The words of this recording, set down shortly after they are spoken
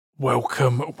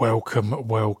Welcome.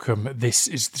 This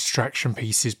is the Distraction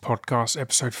Pieces podcast,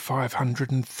 episode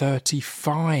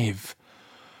 535.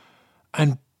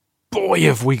 And boy,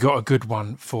 have we got a good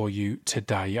one for you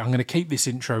today. I'm going to keep this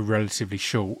intro relatively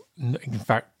short. In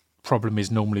fact, problem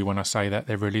is normally when I say that,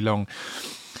 they're really long.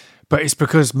 But it's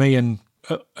because me and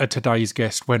today's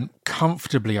guest went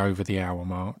comfortably over the hour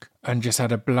mark and just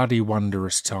had a bloody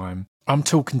wondrous time. I'm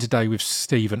talking today with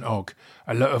Stephen Ogg.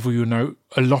 A lot of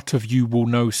you will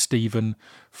know Stephen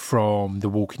from The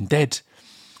Walking Dead,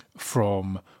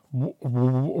 from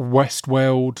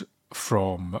Westworld,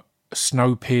 from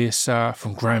Snowpiercer,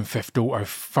 from Grand Theft Auto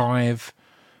 5,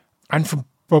 and from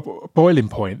Boiling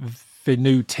Point, the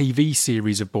new TV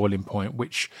series of Boiling Point,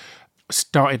 which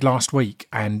started last week,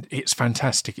 and it's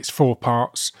fantastic. It's 4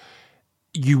 parts.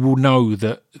 You will know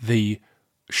that the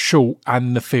short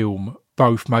and the film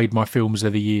both made my films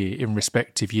of the year in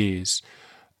respective years.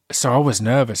 So I was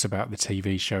nervous about the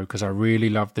TV show because I really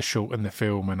loved the short and the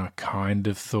film, and I kind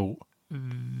of thought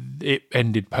it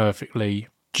ended perfectly.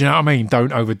 Do you know what I mean?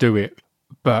 Don't overdo it.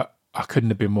 But I couldn't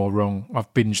have been more wrong.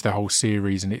 I've binged the whole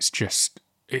series and it's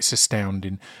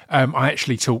astounding. I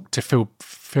actually talked to Phil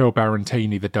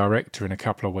Barantini, the director, in a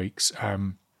couple of weeks,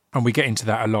 and we get into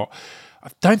that a lot. I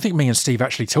don't think me and Steve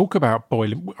actually talk about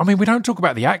Boiling. I mean, we don't talk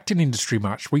about the acting industry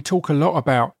much. We talk a lot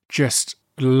about just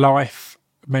life,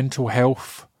 mental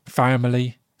health,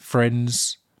 family,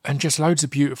 friends, and just loads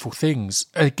of beautiful things.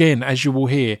 Again, as you will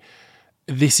hear,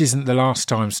 this isn't the last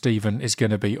time Stephen is going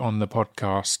to be on the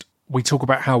podcast. We talk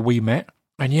about how we met,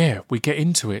 and yeah, we get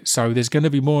into it. So there's going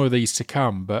to be more of these to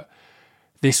come, but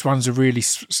this one's a really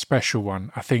special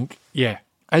one. I think, yeah,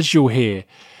 as you'll hear,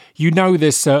 you know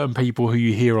there's certain people who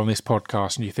you hear on this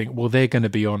podcast and you think, well, they're going to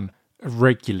be on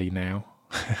regularly now,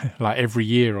 like every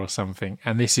year or something,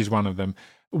 and this is one of them.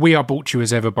 We are brought to you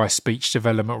as ever by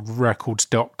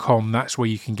speechdevelopmentrecords.com. That's where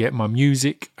you can get my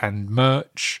music and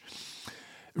merch. It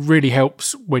really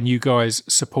helps when you guys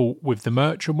support with the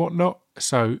merch and whatnot.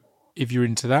 So if you're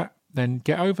into that, then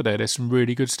get over there. There's some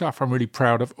really good stuff. I'm really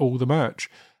proud of all the merch.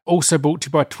 Also brought to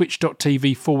you by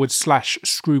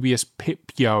twitch.tv/Scroobius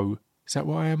Pipyo. Is that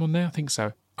what I am on there? I think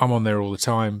so. I'm on there all the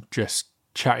time, just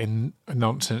chatting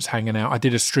nonsense, hanging out. I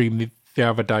did a stream the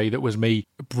other day that was me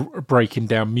breaking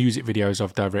down music videos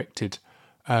I've directed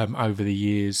over the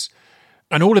years.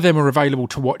 And all of them are available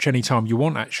to watch anytime you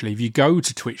want, actually. If you go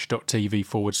to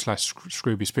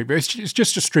twitch.tv/Scroobius Pipyo, it's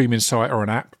just a streaming site or an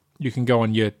app. You can go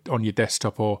on your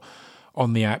desktop or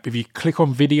on the app. If you click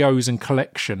on videos and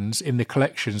collections, in the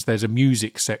collections there's a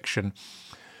music section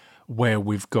where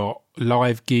we've got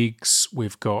live gigs,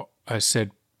 we've got, as I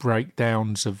said,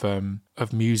 breakdowns of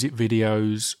music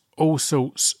videos, all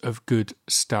sorts of good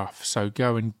stuff. So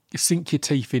go and sink your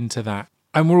teeth into that.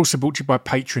 And we're also brought to you by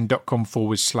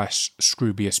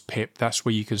patreon.com/Scroobius Pip. That's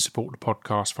where you can support the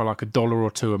podcast for like $1 or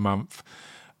 $2 a month.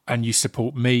 And you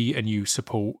support me and you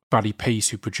support Buddy Peace,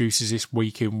 who produces this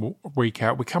week in, week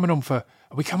out. Are we coming on for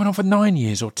 9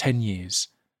 years or 10 years?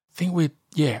 I think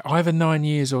either 9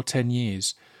 years or 10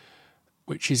 years,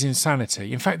 which is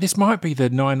insanity. In fact, this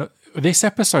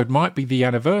episode might be the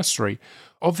anniversary.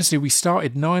 Obviously, we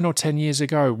started 9 or 10 years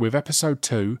ago with episode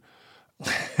 2.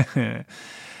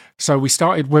 So we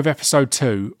started with episode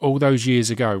 2 all those years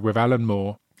ago with Alan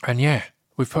Moore. And yeah,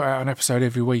 we've put out an episode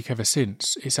every week ever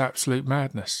since. It's absolute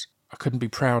madness. I couldn't be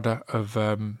prouder of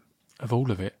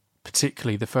all of it,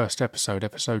 particularly the first episode,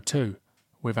 episode 2,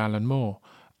 with Alan Moore.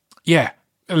 Yeah,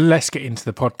 let's get into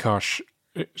the podcast,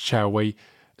 shall we?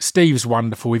 Steve's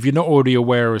wonderful. If you're not already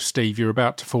aware of Steve, you're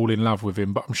about to fall in love with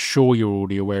him, but I'm sure you're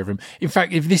already aware of him. In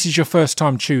fact, if this is your first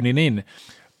time tuning in,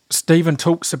 Stephen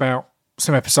talks about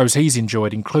some episodes he's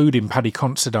enjoyed, including Paddy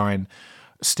Considine,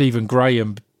 Stephen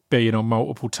Graham being on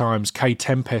multiple times, Kay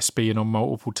Tempest being on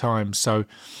multiple times. So,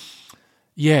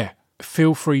 yeah,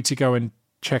 feel free to go and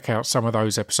check out some of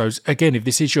those episodes. Again, if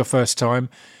this is your first time,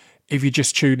 if you're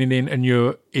just tuning in and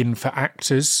you're in for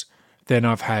actors, then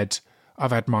I've had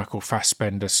Michael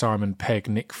Fassbender, Simon Pegg,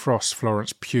 Nick Frost,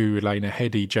 Florence Pugh, Elena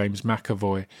Headey, James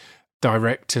McAvoy.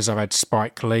 Directors, I've had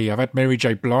Spike Lee. I've had Mary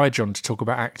J. Blige on to talk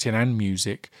about acting and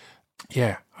music.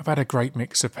 Yeah, I've had a great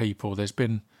mix of people. There's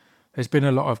been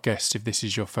a lot of guests if this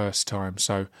is your first time.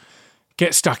 So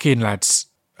get stuck in, lads.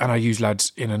 And I use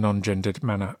lads in a non-gendered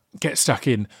manner. Get stuck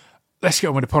in. Let's get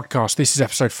on with the podcast. This is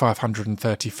episode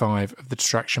 535 of the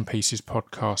Distraction Pieces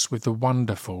podcast with the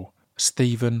wonderful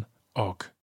Stephen Ogg.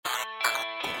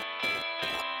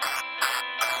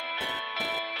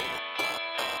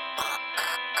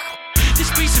 This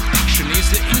piece of fiction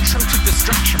is the intro to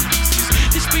Distraction Pieces.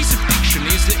 This piece of fiction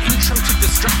is the intro to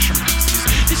Distraction Pieces.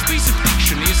 This piece of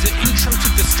fiction is the intro to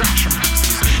Distraction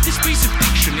Pieces. This piece of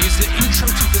fiction is the intro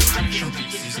to Distraction Pieces.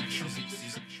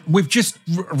 We've just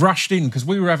rushed in because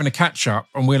we were having a catch-up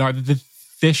and we're like,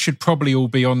 this should probably all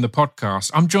be on the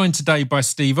podcast. I'm joined today by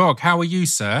Steve Ogg. How are you,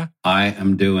 sir? I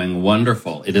am doing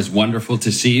wonderful. It is wonderful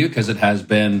to see you because it has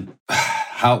been...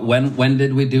 When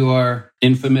did we do our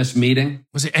infamous meeting?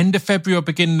 Was it end of February or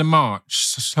beginning of March?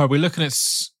 So we're looking at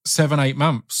 7-8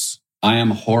 months. I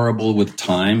am horrible with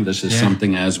time. This is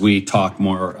something, as we talk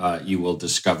more, you will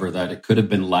discover that it could have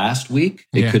been last week.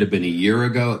 It could have been a year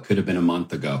ago. It could have been a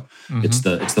month ago. Mm-hmm.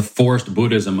 It's the forced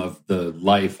Buddhism of the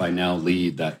life I now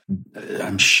lead that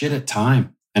I'm shit at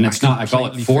time. And it's not, I call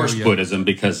it forced Buddhism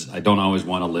because I don't always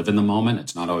want to live in the moment.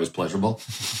 It's not always pleasurable,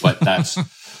 but that's...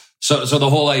 So the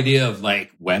whole idea of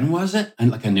like, when was it? And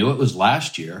like, I knew it was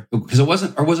last year because it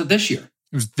wasn't, or was it this year?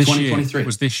 It was this 2023. year. It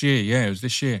was this year. Yeah, it was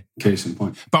this year. Case in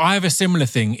point. But I have a similar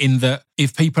thing in that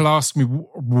if people ask me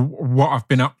what I've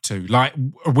been up to, like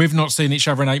we've not seen each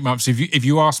other in 8 months. If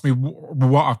you ask me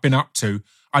what I've been up to,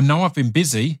 I know I've been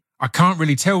busy. I can't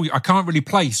really tell you. I can't really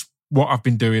place what I've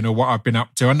been doing or what I've been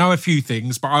up to. I know a few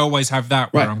things, but I always have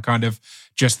that where I'm kind of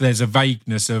just, there's a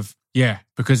vagueness of,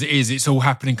 because it's all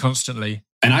happening constantly.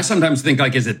 And I sometimes think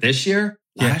like, is it this year?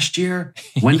 Last year?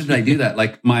 When did I do that?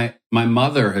 Like my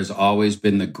mother has always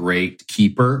been the great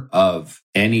keeper of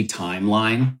any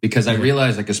timeline because I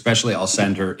realize like, especially I'll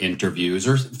send her interviews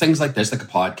or things like this, like a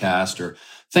podcast or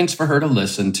things for her to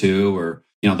listen to, or,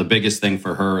 you know, the biggest thing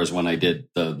for her is when I did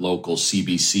the local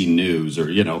CBC News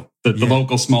or, you know, the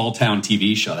local small town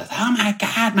TV show. That's, oh my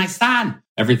God, my son.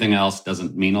 Everything else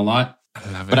doesn't mean a lot. I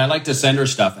love it. But I like to send her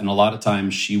stuff. And a lot of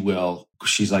times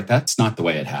she's like, that's not the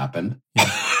way it happened.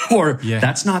 Or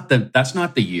that's not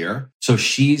the year. So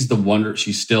she's the wonder.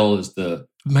 She still is the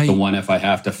one. If I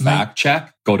have to fact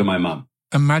check, go to my mom.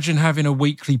 Imagine having a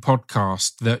weekly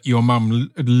podcast that your mum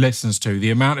listens to.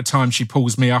 The amount of time she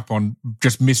pulls me up on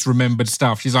just misremembered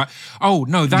stuff. She's like, oh,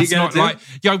 no, that's not like...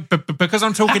 because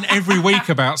I'm talking every week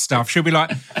about stuff, she'll be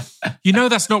like, you know,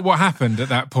 that's not what happened at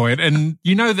that point. And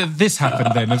you know that this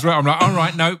happened then as well. I'm like, all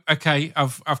right, no, okay,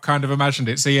 I've kind of imagined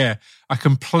it. So yeah, I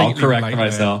completely I'll correct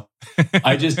myself.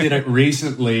 I just did it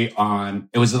recently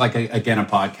it was like, a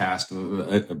podcast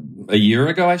a year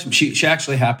ago. She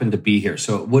actually happened to be here.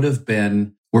 So it would have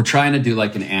been, we're trying to do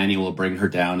like an annual bring her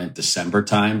down in December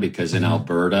time because in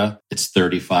Alberta, it's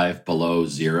 35 below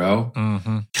zero.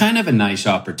 Mm-hmm. Kind of a nice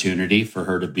opportunity for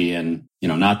her to be in, you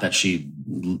know, not that she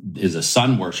is a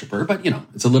sun worshiper, but, you know,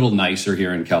 it's a little nicer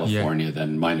here in California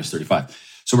than minus 35.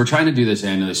 So we're trying to do this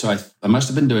annually. So I must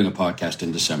have been doing a podcast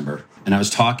in December and I was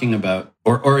talking about,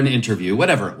 or an interview,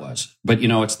 whatever it was. But, you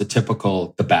know, it's the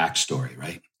backstory,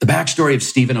 right? The backstory of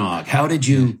Stephen Ogg. How did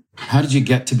you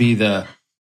get to be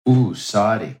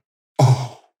Saudi?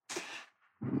 Oh,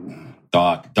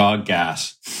 dog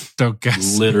gas. Dog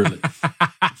gas. Literally.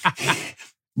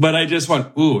 But I just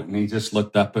went, and he just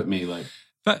looked up at me like.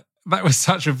 That was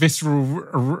such a visceral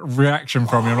reaction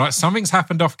from him. Like, something's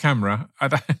happened off camera. I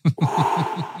don't...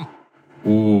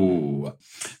 Ooh.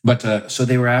 But so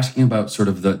they were asking about sort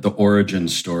of the origin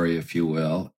story, if you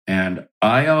will. And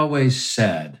I always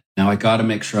said, now I got to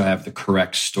make sure I have the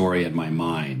correct story in my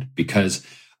mind, because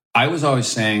I was always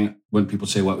saying, when people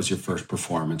say, what was your first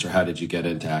performance or how did you get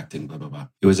into acting, blah, blah, blah.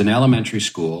 It was in elementary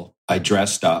school. I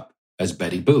dressed up as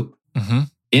Betty Boop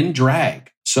in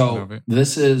drag. So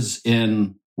this is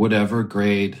in whatever,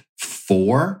 grade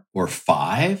 4 or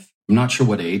 5. I'm not sure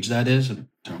what age that is.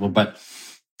 But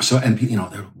so, and you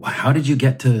know, how did you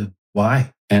get to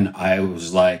why? And I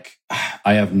was like,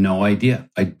 I have no idea.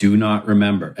 I do not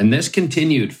remember. And this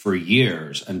continued for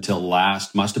years until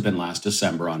must have been last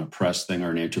December on a press thing or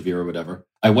an interview or whatever.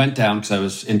 I went down because I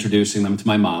was introducing them to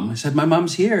my mom. I said, my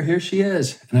mom's here. Here she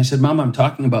is. And I said, Mom, I'm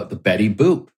talking about the Betty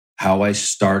Boop, how I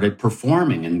started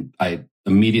performing. And I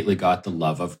immediately got the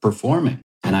love of performing.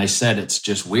 And I said, it's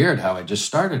just weird how I just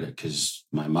started it because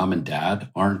my mom and dad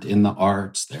aren't in the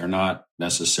arts. They're not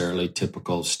necessarily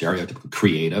typical, stereotypical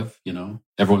creative, you know.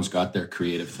 Everyone's got their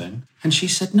creative thing. And she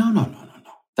said, no.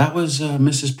 That was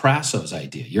Mrs. Prasso's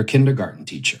idea, your kindergarten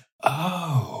teacher.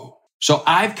 Oh. So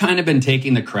I've kind of been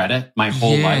taking the credit my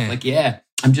whole life. Like,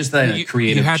 I'm just a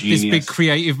creative genius. You had this big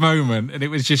creative moment and it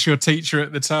was just your teacher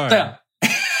at the time. Yeah.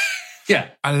 Yeah.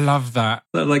 I love that.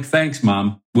 Like, thanks,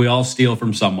 Mom. We all steal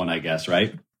from someone, I guess,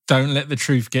 right? Don't let the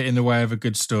truth get in the way of a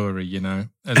good story, you know,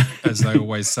 as they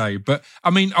always say. But, I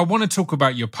mean, I want to talk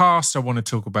about your past. I want to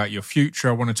talk about your future.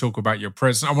 I want to talk about your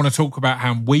present. I want to talk about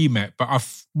how we met. But I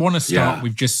want to start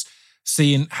with just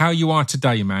seeing how you are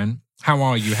today, man. How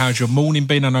are you? How's your morning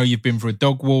been? I know you've been for a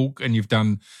dog walk and you've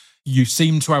done you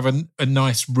seem to have a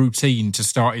nice routine to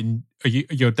start in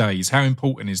your days. How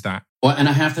important is that? Well, and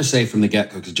I have to say from the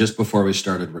get-go, because just before we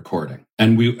started recording,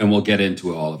 and we'll get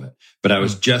into all of it, but I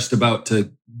was just about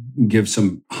to give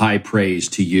some high praise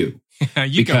to you.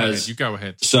 You go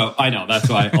ahead. So I know, that's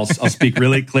why I'll speak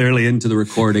really clearly into the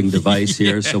recording device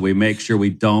here so we make sure we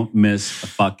don't miss a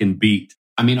fucking beat.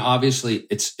 I mean, obviously,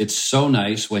 it's so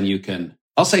nice when you can,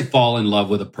 I'll say, fall in love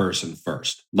with a person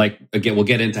first. Like, again, we'll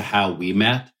get into how we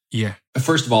met. Yeah.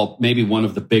 First of all, maybe one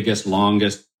of the biggest,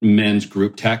 longest men's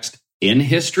group text in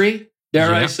history,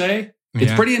 dare I say.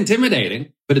 It's pretty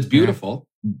intimidating, but it's beautiful.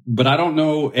 Yeah. But I don't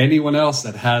know anyone else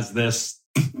that has this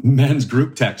men's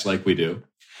group text like we do.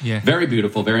 Yeah. Very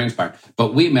beautiful, very inspiring.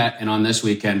 But we met, and on this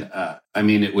weekend,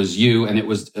 it was you, and it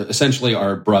was essentially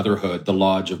our brotherhood, the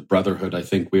Lodge of Brotherhood, I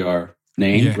think we are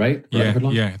named, right?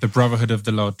 Yeah, the Brotherhood of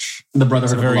the Lodge. The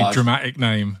Brotherhood of the Lodge. It's a very dramatic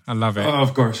name. I love it. Oh,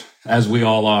 of course, as we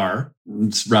all are.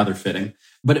 It's rather fitting.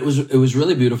 But it was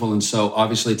really beautiful, and so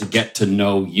obviously to get to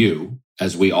know you,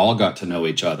 as we all got to know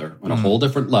each other on a whole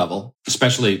different level,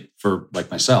 especially for,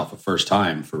 like myself, a first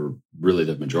time for really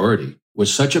the majority,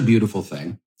 was such a beautiful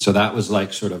thing. So that was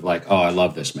like, sort of like, oh, I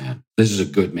love this man. This is a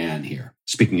good man here.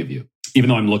 Speaking of you, even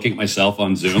though I'm looking at myself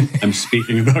on Zoom, I'm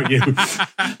speaking about you.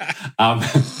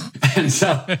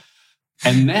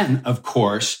 And then, of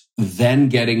course, then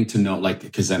getting to know, like,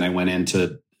 because then I went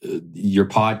into your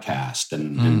podcast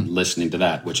and listening to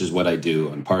that, which is what I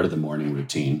do on part of the morning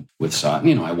routine with Sot.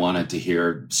 You know, I wanted to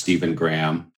hear Stephen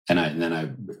Graham and then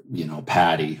I,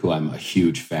 Patty, who I'm a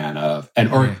huge fan of,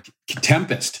 or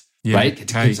Tempest. Yeah, right?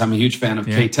 Because I'm a huge fan of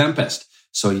Kate Tempest.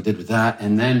 So you did with that.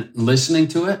 And then listening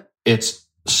to it, it's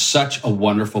such a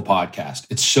wonderful podcast.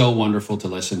 It's so wonderful to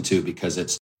listen to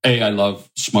because I love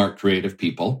smart, creative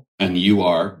people. And you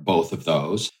are both of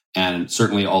those. And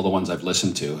certainly all the ones I've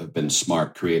listened to have been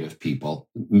smart, creative people.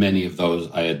 Many of those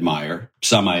I admire.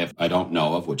 Some I don't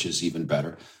know of, which is even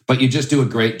better. But you just do a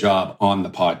great job on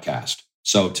the podcast.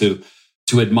 So to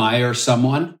admire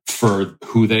someone for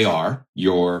who they are,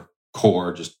 your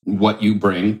core, just what you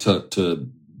bring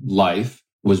to life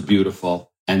was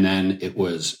beautiful. And then it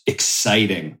was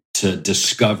exciting to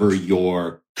discover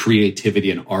your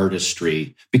creativity and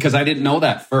artistry because I didn't know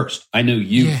that first. I knew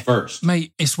you first.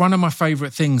 Mate, it's one of my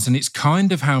favourite things. And it's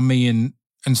kind of how me and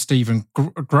Stephen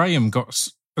Graham got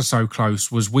so close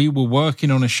was we were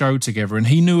working on a show together and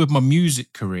he knew of my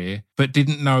music career, but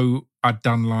didn't know I'd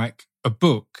done like a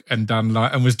book and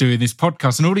was doing this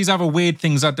podcast and all these other weird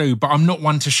things I do, but I'm not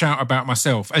one to shout about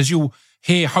myself. As you'll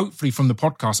hear, hopefully from the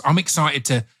podcast, I'm excited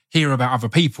to hear about other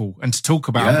people and to talk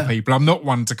about other people. I'm not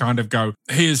one to kind of go,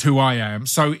 here's who I am.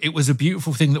 So it was a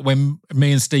beautiful thing that when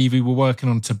me and Stevie were working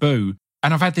on Taboo,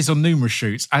 and I've had this on numerous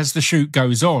shoots, as the shoot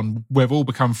goes on, we've all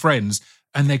become friends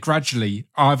and they're gradually,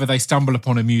 either they stumble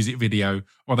upon a music video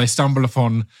or they stumble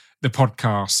upon the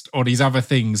podcast or these other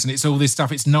things. And it's all this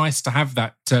stuff. It's nice to have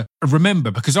that to remember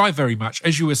because I very much,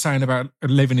 as you were saying about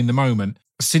living in the moment,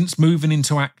 since moving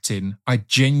into acting, I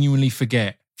genuinely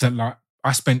forget that like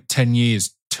I spent 10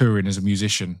 years touring as a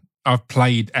musician. I've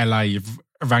played LA,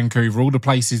 Vancouver, all the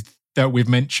places that we've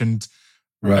mentioned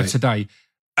today.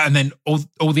 And then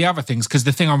all the other things, because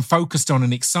the thing I'm focused on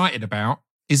and excited about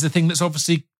is the thing that's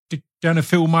obviously going to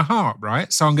fill my heart,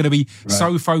 right? So I'm going to be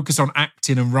so focused on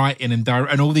acting and writing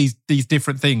and all these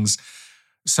different things.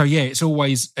 So yeah, it's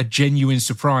always a genuine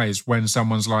surprise when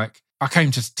someone's like,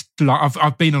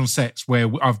 I've been on sets where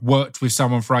I've worked with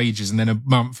someone for ages and then a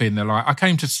month in, they're like, I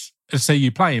came to see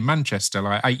you play in Manchester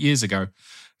like 8 years ago.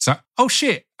 So, oh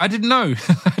shit, I didn't know.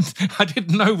 I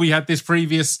didn't know we had this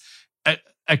previous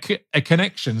a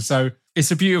connection. So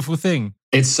it's a beautiful thing.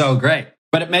 It's so great.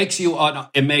 But it makes you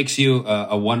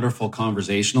a wonderful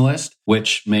conversationalist,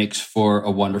 which makes for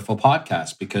a wonderful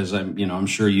podcast because I'm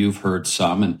sure you've heard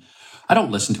some, and I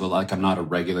don't listen to it like I'm not a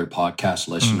regular podcast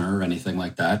listener or anything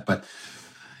like that. But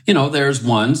there's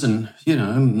ones, and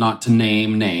not to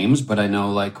name names, but I know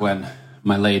like when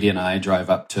my lady and I drive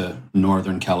up to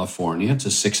Northern California, it's a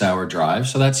 6-hour drive,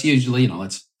 so that's usually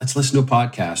let's listen to a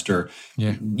podcast, or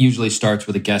usually starts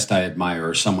with a guest I admire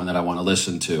or someone that I want to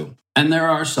listen to. And there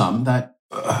are some that.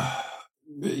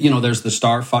 There's the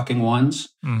star fucking ones,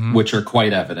 which are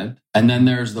quite evident. And then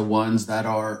there's the ones that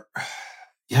are,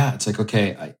 it's like,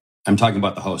 okay, I'm talking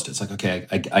about the host. It's like, okay,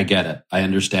 I get it. I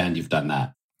understand you've done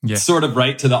that. Yeah. Sort of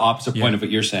right to the opposite point of what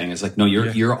you're saying. It's like, no,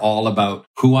 you're all about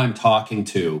who I'm talking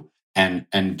to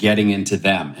and getting into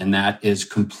them. And that is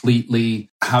completely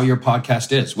how your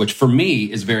podcast is, which for me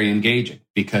is very engaging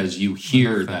because you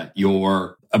hear that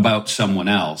you're about someone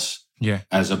else. Yeah.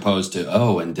 As opposed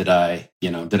to, and did I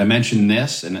mention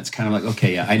this? And it's kind of like,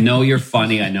 okay, yeah, I know you're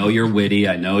funny. I know you're witty.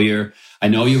 I know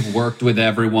you've worked with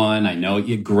everyone. I know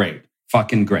you're great.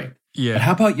 Fucking great. Yeah. But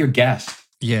how about your guest?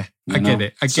 Yeah. I get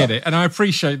it. And I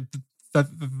appreciate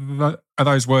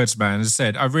those words, man. As I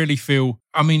said, I really feel,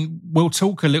 we'll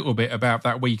talk a little bit about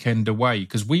that weekend away,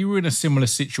 because we were in a similar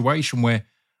situation where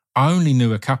I only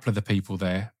knew a couple of the people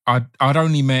there. I'd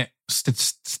only met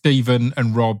Stephen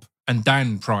and Rob and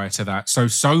Dan prior to that.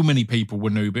 So many people were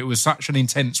new, but it was such an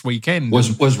intense weekend.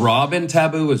 Was Rob in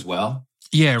Taboo as well?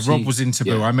 Yeah, Rob was in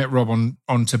Taboo. Yeah. I met Rob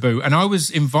on Taboo. And I was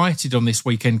invited on this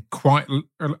weekend quite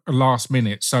last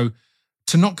minute. So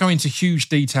to not go into huge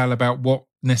detail about what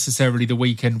necessarily the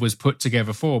weekend was put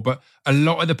together for, but a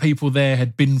lot of the people there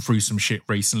had been through some shit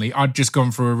recently. I'd just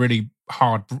gone through a really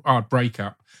hard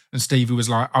breakup. And Stevie was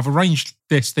like, I've arranged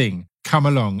this thing. Come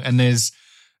along. And there's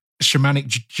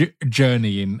shamanic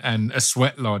journey and a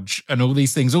sweat lodge and all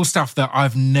these things, all stuff that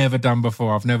I've never done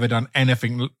before. I've never done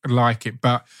anything like it.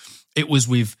 But it was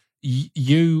with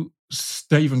you,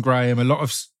 Stephen Graham, a lot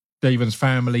of Stephen's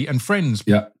family and friends.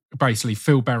 Yeah. Basically,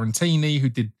 Phil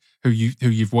Barantini, who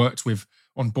you've worked with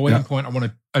on Boiling Point. I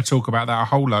want to talk about that a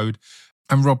whole load.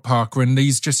 And Rob Parker and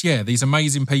these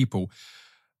amazing people.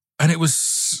 And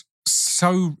it's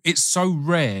so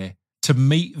rare to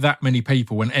meet that many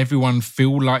people and everyone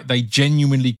feel like they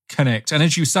genuinely connect. And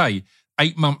as you say,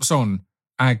 8 months on,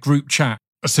 our group chat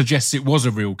suggests it was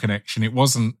a real connection. It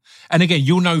wasn't. And again,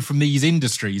 you'll know from these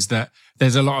industries that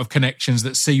there's a lot of connections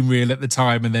that seem real at the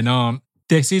time and then aren't.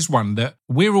 This is one that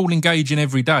we're all engaging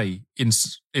every day in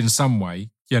some way.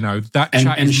 That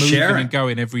chat is moving and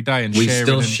going every day, and we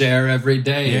still share every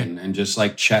day, and just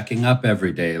like checking up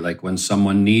every day. Like when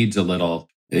someone needs a little,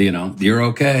 you're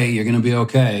okay, you're going to be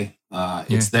okay.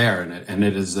 It's there, and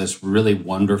it is this really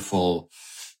wonderful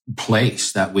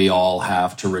place that we all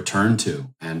have to return to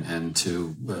and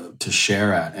to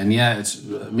share at. And it's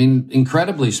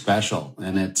incredibly special,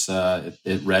 and it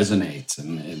resonates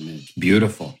and it's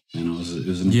beautiful. It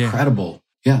was incredible.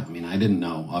 Yeah, I didn't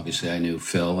know. Obviously, I knew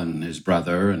Phil and his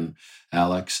brother and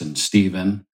Alex and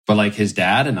Steven. But like his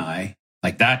dad and I,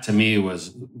 like that to me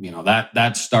was,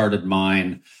 that started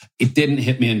mine. It didn't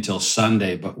hit me until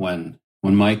Sunday, but when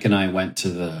Mike and I went to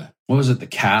the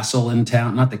castle in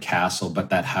town, not the castle, but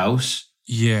that house.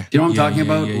 Yeah. Do you know what I'm talking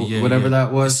about? Whatever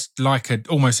that was. It's like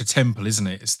almost a temple, isn't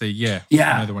it? It's the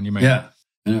one you made. Yeah.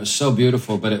 And it was so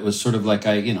beautiful, but it was sort of like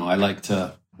I like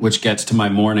to, which gets to my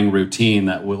morning routine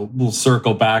that we'll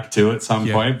circle back to at some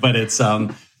point. But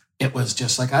it was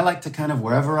just like, I like to kind of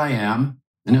wherever I am.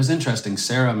 And it was interesting.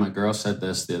 Sarah, my girl, said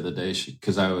this the other day. She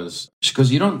goes,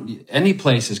 any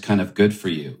place is kind of good for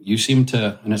you. You seem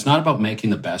to, and it's not about making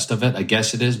the best of it. I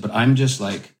guess it is, but I'm just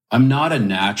like, I'm not a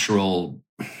natural,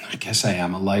 I guess I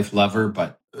am a life lover,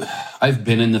 but I've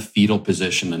been in the fetal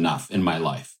position enough in my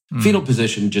life. Fetal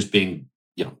position just being,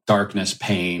 darkness,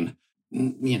 pain,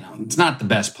 it's not the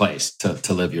best place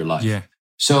to live your life. Yeah.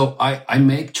 So I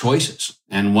make choices.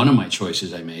 And one of my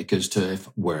choices I make is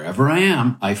wherever I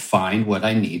am, I find what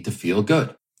I need to feel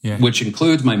good, which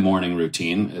includes my morning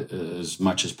routine as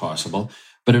much as possible.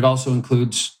 But it also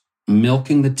includes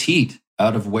milking the teat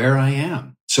out of where I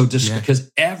am. So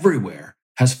because everywhere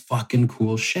has fucking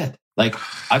cool shit. Like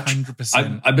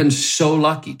 100%. I've been so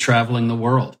lucky traveling the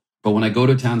world. But when I go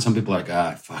to a town, some people are like,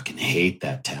 I fucking hate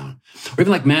that town. Or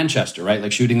even like Manchester, right?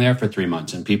 Like shooting there for 3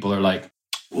 months. And people are like,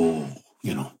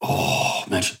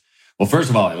 Manchester. Well,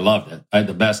 first of all, I loved it. I had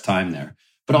the best time there.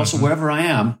 But also wherever I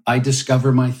am, I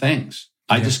discover my things.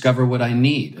 I discover what I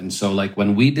need. And so like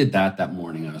when we did that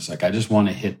morning, I was like, I just want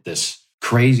to hit this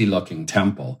crazy looking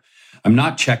temple. I'm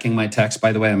not checking my text,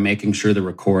 by the way. I'm making sure the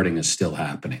recording is still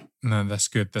happening. No, that's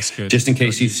good. That's good. Just in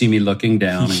case you see me looking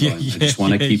down and going, I just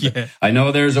want to keep it. I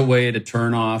know there's a way to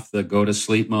turn off the go to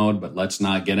sleep mode, but let's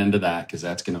not get into that because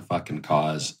that's going to fucking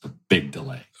cause a big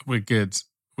delay. We're good.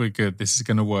 This is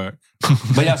going to work.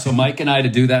 But so Mike and I to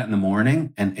do that in the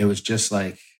morning. And it was just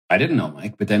like, I didn't know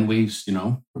Mike, but then we're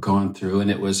going through and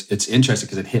it's interesting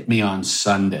because it hit me on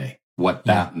Sunday what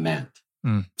that meant.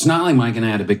 It's not like Mike and I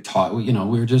had a big talk. We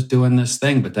were just doing this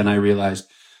thing. But then I realized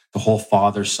the whole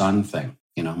father-son thing.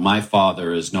 My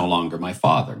father is no longer my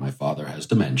father. My father has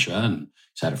dementia and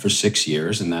he's had it for 6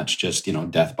 years. And that's just,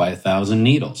 death by 1,000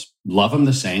 needles. Love him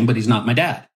the same, but he's not my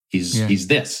dad. He's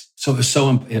this. So it was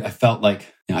I felt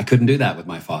like I couldn't do that with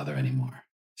my father anymore.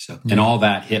 So, and all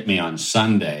that hit me on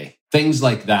Sunday. Things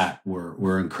like that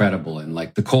were incredible. And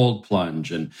like the cold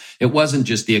plunge. And it wasn't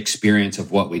just the experience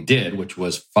of what we did, which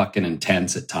was fucking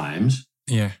intense at times.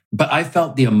 Yeah. But I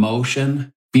felt the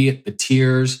emotion, be it the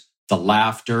tears, the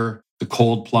laughter, the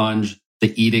cold plunge,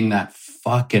 the eating that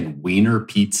fucking wiener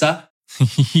pizza.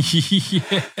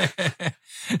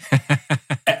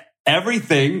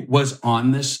 Everything was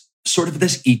on this sort of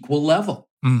this equal level.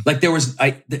 Like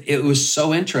it was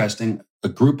so interesting. A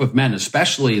group of men,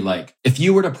 especially like if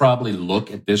you were to probably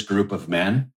look at this group of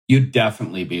men, you'd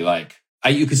definitely be like,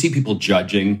 you could see people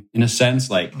judging in a sense,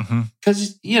 like,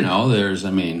 because, you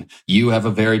have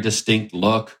a very distinct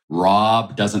look.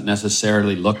 Rob doesn't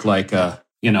necessarily look like a,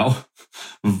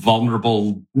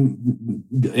 vulnerable,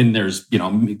 and there's,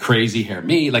 crazy hair.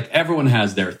 Me, like everyone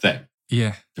has their thing.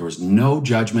 Yeah. There was no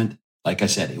judgment. Like I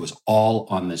said, it was all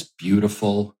on this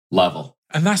beautiful level.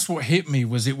 And that's what hit me,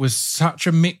 was it was such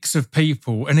a mix of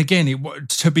people. And again,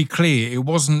 to be clear, it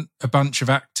wasn't a bunch of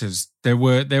actors. There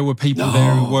were people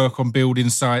there who work on building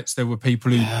sites. There were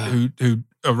people who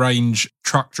arrange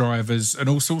truck drivers and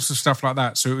all sorts of stuff like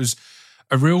that. So it was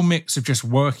a real mix of just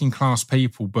working class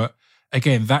people. But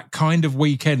again, that kind of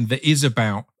weekend that is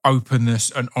about openness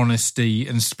and honesty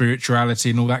and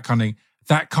spirituality and all that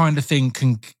kind of thing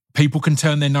people can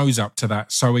turn their nose up to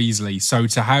that so easily. So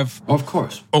to have, of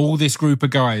course, all this group of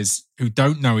guys who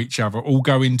don't know each other all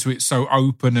go into it so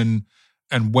open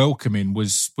and welcoming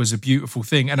was a beautiful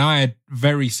thing. And I had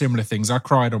very similar things. I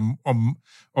cried on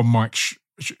Mike's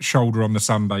shoulder on the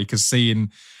Sunday because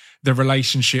seeing the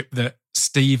relationship that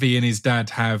Stevie and his dad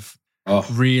have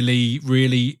really,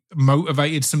 really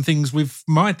motivated some things with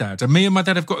my dad. And me and my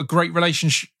dad have got a great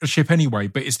relationship anyway,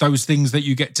 but it's those things that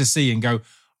you get to see and go,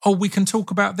 oh, we can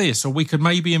talk about this, or we could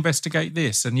maybe investigate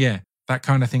this. And that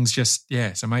kind of thing's just,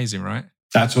 it's amazing, right?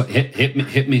 That's what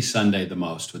hit me Sunday the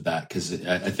most with that, because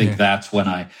I think that's when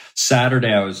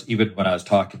Saturday, when I was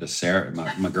talking to Sarah,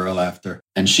 my girl after,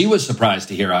 and she was surprised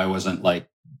to hear I wasn't like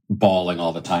bawling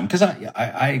all the time, because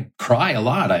I cry a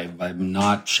lot. I'm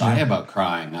not shy about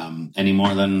crying any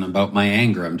more than about my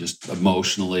anger. I'm just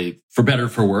emotionally, for better or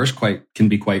for worse, can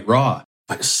be quite raw.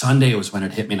 But Sunday was when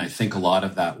it hit me, and I think a lot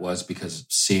of that was because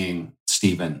seeing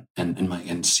Stephen and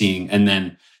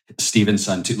then Stephen's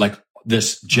son too, like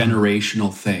this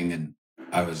generational thing, and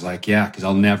I was like, because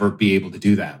I'll never be able to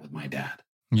do that with my dad.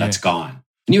 That's gone,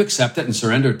 and you accept it and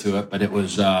surrender to it. But it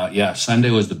was,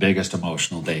 Sunday was the biggest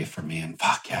emotional day for me, and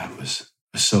it was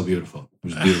so beautiful. It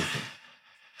was beautiful.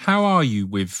 How are you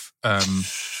with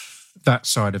that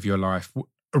side of your life?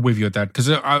 With your dad, because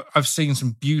I've seen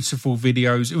some beautiful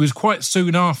videos. It was quite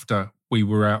soon after we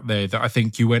were out there that I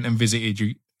think you went and visited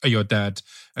your dad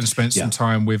and spent some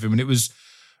time with him, and it was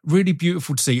really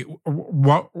beautiful to see.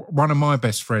 One of my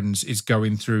best friends is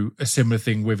going through a similar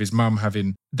thing with his mum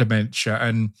having dementia,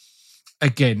 and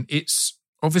again, it's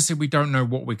obviously we don't know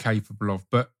what we're capable of,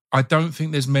 but I don't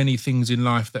think there's many things in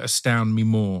life that astound me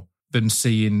more than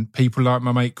seeing people like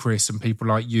my mate Chris and people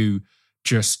like you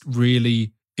just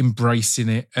really embracing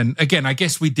it. And again, I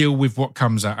guess we deal with what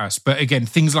comes at us, but again,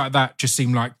 things like that just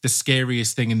seem like the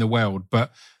scariest thing in the world.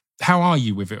 But how are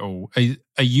you with it all?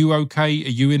 Are you okay? Are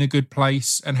you in a good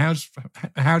place? And how's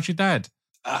your dad?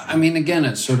 Again,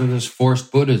 it's sort of this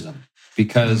forced Buddhism,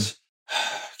 because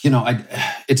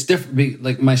it's different.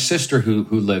 Like my sister who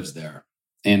lives there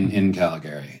in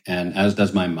Calgary, and as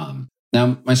does my mom.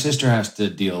 Now, my sister has to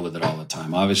deal with it all the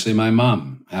time. Obviously, my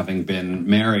mom, having been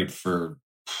married for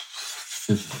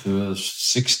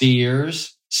 60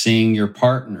 years, seeing your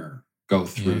partner go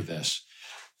through this,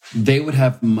 they would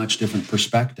have much different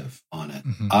perspective on it.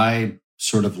 I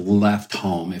sort of left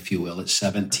home, if you will, at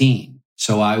 17.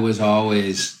 So I was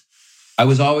always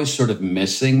sort of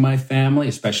missing my family,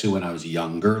 especially when I was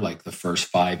younger. Like the first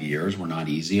 5 years were not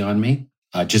easy on me,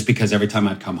 just because every time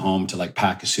I'd come home to like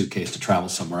pack a suitcase to travel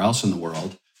somewhere else in the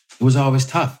world, it was always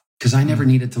tough. Because I never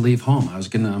needed to leave home.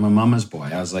 I'm a mama's boy.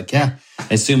 I was like, I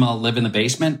assume I'll live in the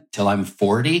basement till I'm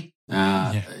 40.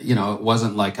 It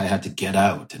wasn't like I had to get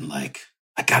out and like,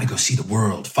 I got to go see the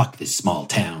world. Fuck this small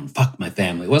town. Fuck my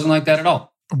family. It wasn't like that at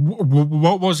all.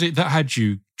 What was it that had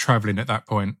you traveling at that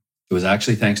point? It was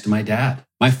actually thanks to my dad.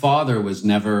 My father was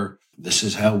never, this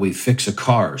is how we fix a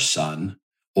car, son,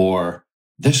 or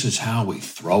this is how we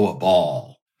throw a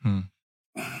ball.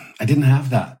 I didn't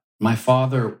have that. My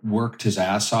father worked his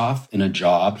ass off in a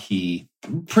job he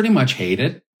pretty much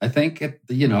hated. I think it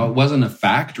wasn't a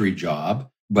factory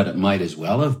job, but it might as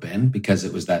well have been, because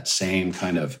it was that same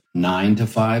kind of 9 to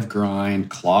 5 grind,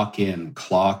 clock in,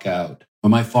 clock out. But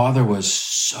my father was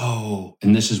so,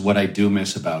 and this is what I do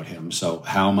miss about him. So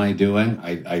how am I doing?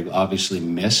 I obviously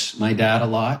miss my dad a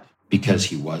lot, because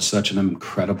he was such an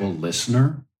incredible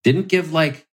listener. Didn't give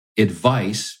like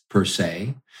advice per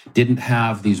se, didn't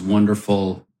have these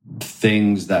wonderful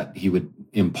things that he would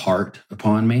impart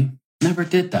upon me. Never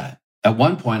did that. At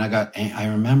one point, I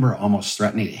remember almost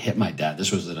threatening to hit my dad.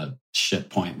 This was at a shit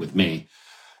point with me.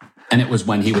 And it was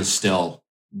when he was still,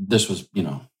 this was,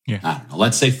 Yeah. I don't know,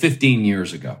 let's say 15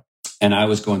 years ago. And I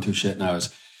was going through shit and I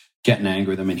was getting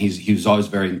angry with him. And he was always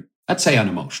very, I'd say,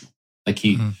 unemotional. Like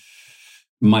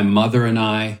my mother and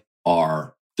I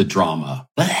are the drama.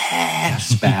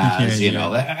 Spaz, you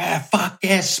know, fuck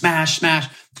this, smash.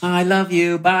 I love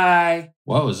you, bye.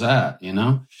 What was that, you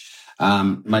know?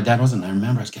 My dad wasn't. I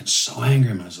remember I was getting so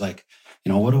angry. And I was like,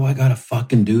 you know, what do I got to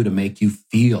fucking do to make you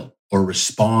feel or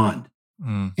respond?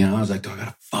 You know, I was like, do I got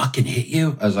to fucking hit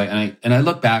you? I was like, and I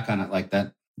look back on it like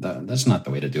that. That's not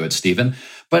the way to do it, Stephen.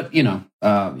 But, you know,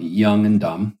 young and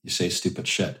dumb, you say stupid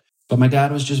shit. But my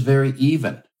dad was just very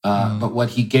even. But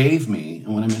what he gave me,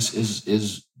 and what I miss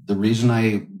is the reason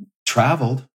I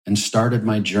traveled and started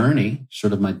my journey,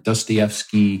 sort of my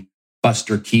Dostoevsky,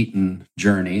 Buster Keaton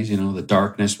journeys, you know, the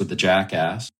darkness with the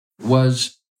jackass,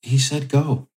 was he said,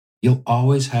 go. You'll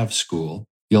always have school.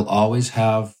 You'll always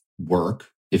have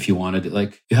work if you wanted to.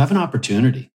 Like, you have an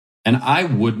opportunity. And I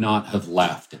would not have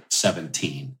left at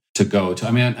 17 to go to,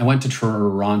 I mean, I went to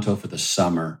Toronto for the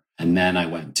summer, and then I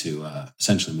went to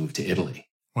essentially move to Italy.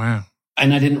 Wow.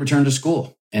 And I didn't return to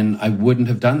school. And I wouldn't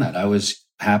have done that. I was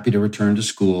happy to return to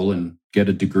school and get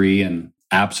a degree in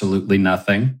absolutely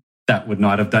nothing. That would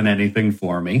not have done anything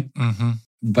for me.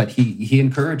 But he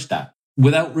encouraged that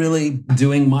without really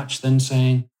doing much than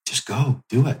saying, just go,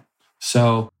 do it.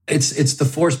 So it's the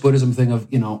forced Buddhism thing of,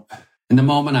 you know, in the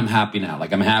moment, I'm happy now.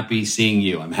 Like, I'm happy seeing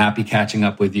you. I'm happy catching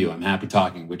up with you. I'm happy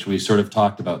talking, which we sort of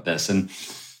talked about this. And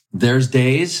there's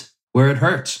days where it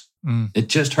hurts. It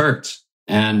just hurts.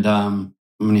 And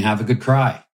when you have a good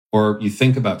cry or you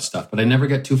think about stuff, but I never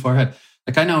get too far ahead.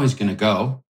 Like, I know he's going to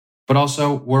go, but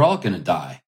also we're all going to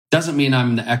die. Doesn't mean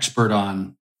I'm the expert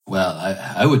on, well,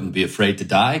 I wouldn't be afraid to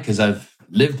die because I've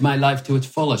lived my life to its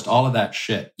fullest. All of that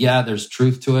shit. Yeah, there's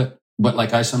truth to it. But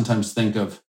like, I sometimes think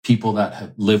of people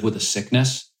that live with a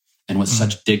sickness and with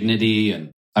such dignity.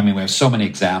 And I mean, we have so many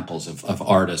examples of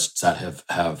artists that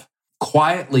have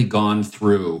quietly gone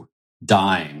through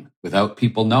dying without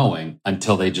people knowing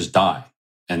until they just die.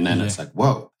 And then it's like,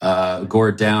 whoa.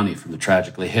 Gord Downey from the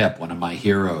Tragically Hip, one of my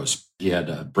heroes. He had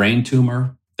a brain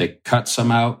tumor. They cut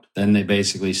some out. Then they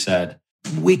basically said,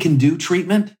 we can do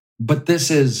treatment, but this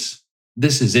is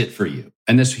it for you.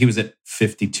 And he was at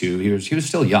 52. He was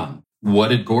still young. What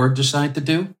did Gord decide to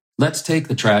do? Let's take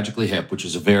the Tragically Hip, which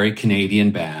is a very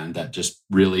Canadian band that just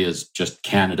really is just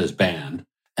Canada's band.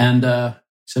 And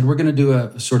said, we're going to do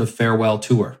a sort of farewell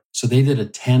tour. So they did a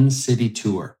 10-city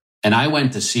tour. And I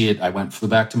went to see it. Flew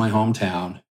back to my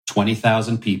hometown,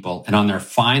 20,000 people. And on their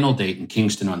final date in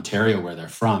Kingston, Ontario, where they're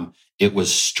from, it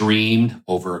was streamed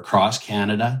over across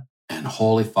Canada. And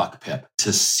holy fuck, Pip,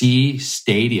 to see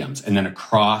stadiums and then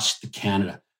across the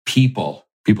Canada, people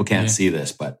can't see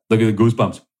this, but look at the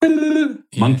goosebumps.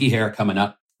 Monkey hair coming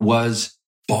up, was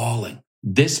bawling.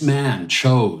 This man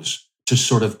chose to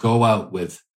sort of go out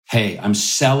with, hey, I'm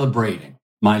celebrating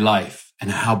my life and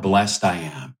how blessed I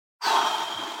am.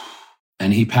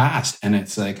 And he passed. And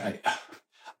it's like,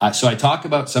 so I talk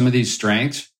about some of these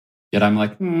strengths, yet I'm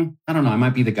like, I don't know. I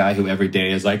might be the guy who every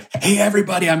day is like, hey,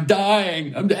 everybody, I'm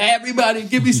dying. Everybody,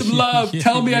 give me some love.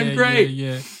 Tell me I'm great.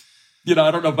 You know,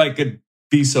 I don't know if I could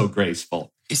be so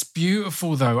graceful. It's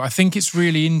beautiful, though. I think it's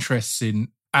really interesting,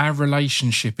 our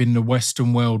relationship in the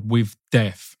Western world with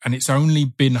death. And it's only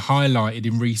been highlighted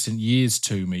in recent years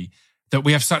to me that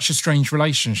we have such a strange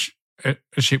relationship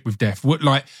with death.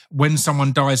 Like, when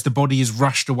someone dies, the body is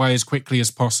rushed away as quickly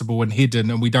as possible and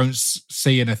hidden, and we don't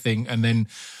see anything. And then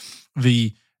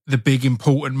the big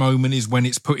important moment is when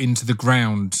it's put into the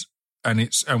ground and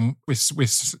it's we're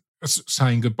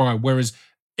saying goodbye. Whereas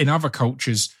in other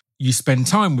cultures, you spend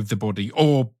time with the body,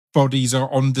 or bodies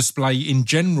are on display in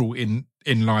general in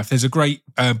life. There's a great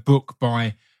book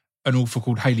by an author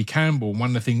called Hayley Campbell. One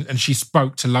of the things, and she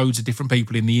spoke to loads of different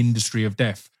people in the industry of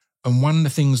death. And one of the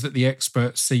things that the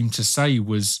experts seemed to say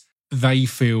was they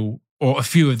feel, or a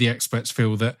few of the experts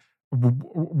feel, that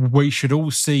we should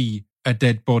all see a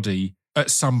dead body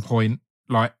at some point,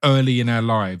 like early in our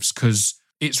lives, because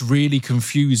it's really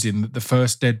confusing that the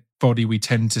first dead body we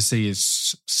tend to see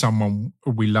is someone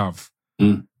we love.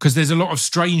 Because there's a lot of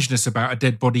strangeness about a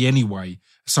dead body anyway.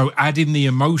 So adding the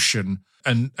emotion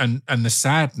and the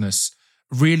sadness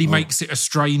really makes it a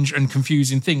strange and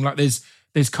confusing thing. Like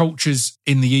there's cultures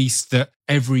in the East that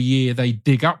every year they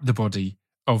dig up the body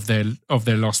of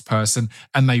their lost person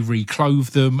and they reclothe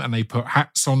them and they put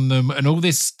hats on them and all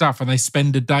this stuff, and they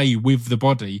spend a day with the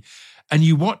body. And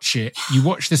you watch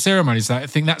the ceremonies. I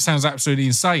think that sounds absolutely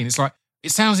insane. It's like,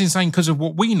 it sounds insane because of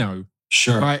what we know.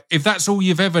 Sure. Like, if that's all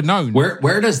you've ever known.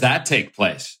 Where does that take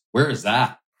place? Where is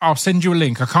that? I'll send you a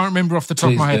link. I can't remember off the top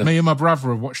Please of my head. do. Me and my brother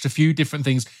have watched a few different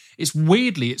things. It's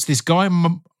this guy,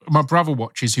 my brother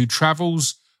watches, who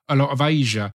travels a lot of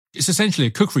Asia. It's essentially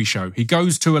a cookery show. He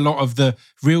goes to a lot of the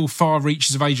real far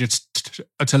reaches of Asia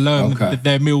to learn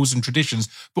their meals and traditions.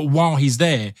 But while he's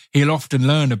there, he'll often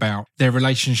learn about their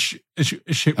relationship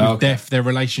with death, their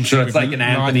relationship with life. So it's like an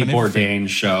Anthony Bourdain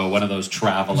show, one of those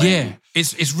traveling. Yeah,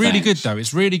 it's really good though.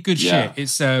 It's really good shit.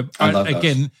 It's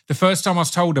again, the first time I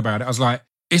was told about it, I was like,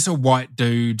 it's a white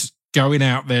dude going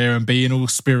out there and being all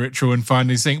spiritual and finding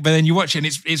these things. But then you watch it and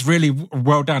it's really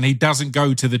well done. He doesn't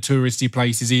go to the touristy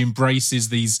places. He embraces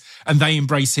these, and they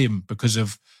embrace him because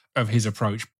of his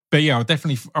approach. But yeah,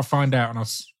 I'll find out and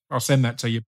I'll send that to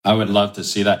you. I would love to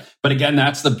see that. But again,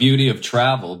 that's the beauty of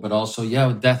travel. But also,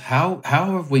 with death, how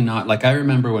have we not? Like, I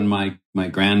remember when my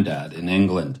granddad in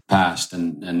England passed,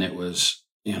 and it was,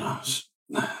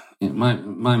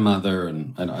 my mother,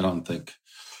 and I don't think.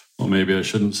 Well, maybe I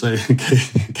shouldn't say in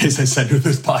case I said to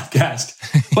this podcast.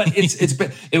 But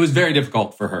it was very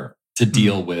difficult for her to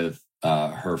deal with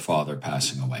her father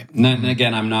passing away. And then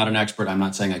again, I'm not an expert. I'm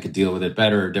not saying I could deal with it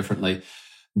better or differently.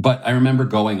 But I remember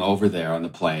going over there on the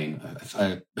plane.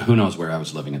 Who knows where I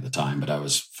was living at the time, but I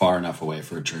was far enough away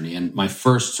for a journey. And my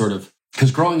first because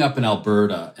growing up in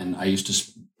Alberta, and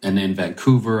and in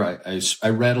Vancouver, I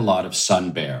read a lot of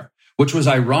Sun Bear, which was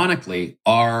ironically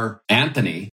our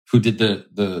Anthony, who did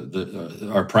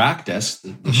our practice,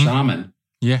 the shaman.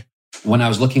 Yeah. When I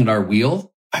was looking at our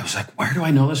wheel, I was like, where do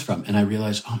I know this from? And I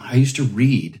realized, I used to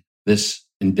read this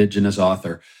Indigenous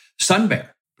author, Sun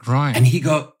Bear. Right. And he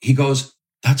goes,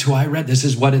 that's who I read. This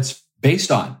is what it's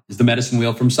based on, is the medicine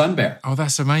wheel from Sun Bear. Oh,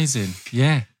 that's amazing.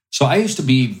 Yeah. So I used to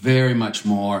be very much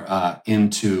more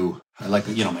into, like,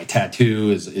 my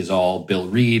tattoo is all Bill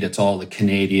Reed. It's all the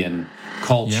Canadian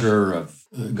culture of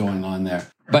going on there.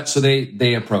 But so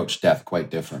they approach death quite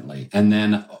differently. And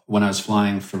then when I was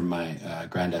flying for my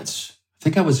granddad's, I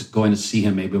think I was going to see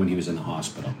him maybe when he was in the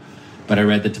hospital, but I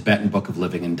read the Tibetan Book of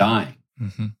Living and Dying.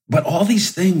 Mm-hmm. But all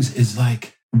these things is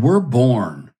like, we're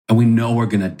born and we know we're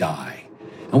going to die.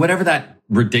 And whatever that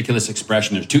ridiculous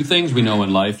expression, there's two things we know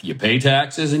in life: you pay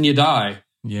taxes and you die.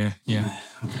 Yeah.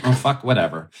 Oh, fuck,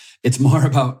 whatever. It's more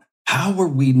about how are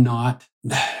we not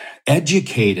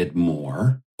educated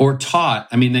more or taught.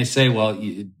 I mean, they say, well,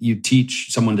 you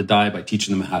teach someone to die by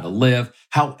teaching them how to live.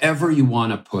 However you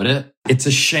want to put it, it's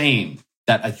a shame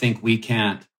that I think we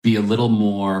can't be a little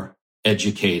more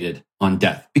educated on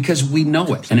death, because we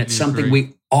know it, and it's something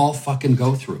we all fucking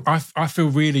go through. I feel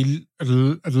really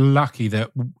lucky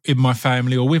that in my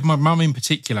family, or with my mum in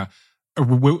particular,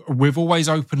 we've always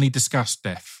openly discussed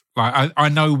death. Like I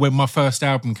know when my first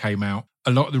album came out,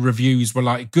 a lot of the reviews were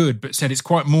like good, but said it's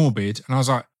quite morbid, and I was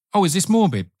like, oh, is this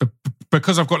morbid?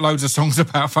 Because I've got loads of songs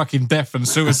about fucking death and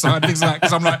suicide, things like that.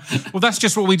 Because I'm like, well, that's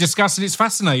just what we discussed, and it's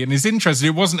fascinating, it's interesting.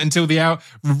 It wasn't until the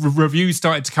reviews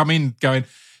started to come in going,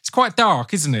 it's quite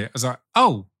dark, isn't it? I was like,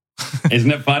 oh,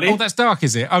 isn't it funny? Oh, that's dark,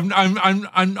 is it?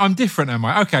 I'm different, am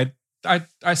I? Okay,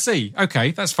 I see. Okay,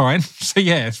 that's fine. So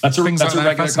yeah, that's a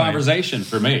regular conversation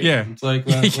for me. Yeah, it's like,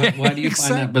 why do you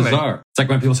find that bizarre? It's like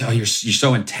when people say, "Oh, you're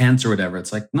so intense" or whatever.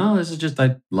 It's like, no, this is just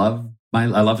I love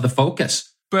the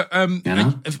focus. But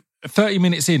 30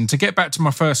 minutes in, to get back to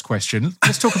my first question,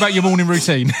 let's talk about your morning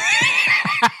routine.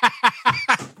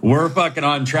 We're fucking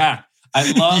on track. I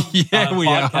love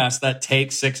podcasts that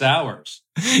take 6 hours.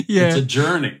 Yeah. It's a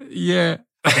journey. Yeah.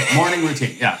 Okay, morning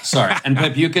routine. Yeah, sorry. And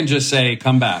Pip, you can just say,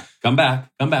 come back. No,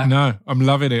 I'm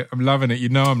loving it. You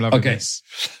know I'm loving this.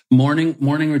 Morning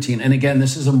routine. And again,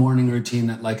 this is a morning routine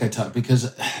that, like I talk,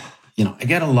 because, I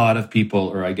get a lot of people,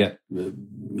 or I get,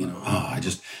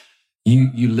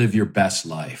 you live your best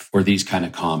life, or these kind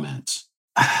of comments.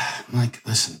 I'm like,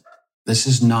 listen,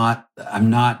 I'm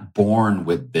not born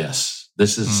with this.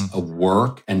 This is a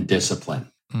work and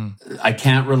discipline. I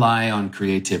can't rely on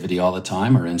creativity all the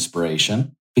time or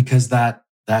inspiration, because that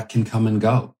can come and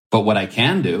go. But what I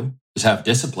can do is have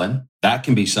discipline. That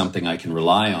can be something I can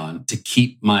rely on to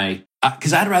keep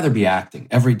because I'd rather be acting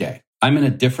every day. I'm in a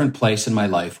different place in my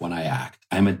life when I act.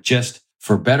 I'm just,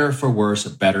 for better or for worse, a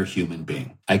better human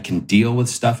being. I can deal with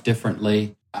stuff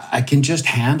differently. I can just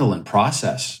handle and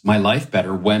process my life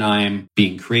better when I'm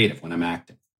being creative, when I'm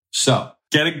acting. So,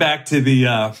 getting back to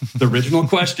the original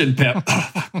question, Pip.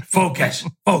 Focus,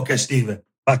 Stephen.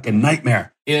 Fucking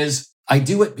nightmare. Is I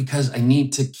do it because I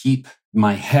need to keep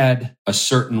my head a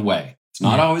certain way. It's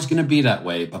not always going to be that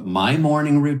way, but my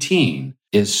morning routine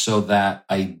is so that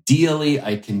ideally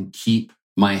I can keep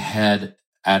my head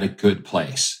at a good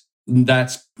place.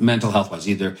 That's mental health wise.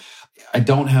 Either I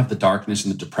don't have the darkness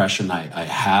and the depression I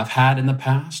have had in the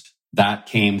past. That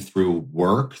came through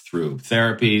work, through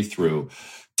therapy, through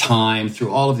time,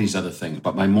 through all of these other things.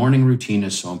 But my morning routine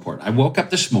is so important. I woke up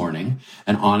this morning,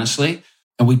 and honestly,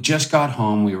 And we just got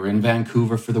home. We were in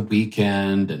Vancouver for the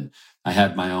weekend, and I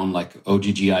had my own like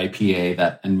OGG IPA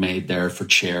that and made there for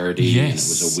charity. Yes, and it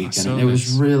was a weekend. And it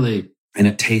was really, and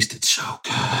it tasted so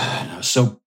good. And I was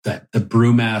so, that the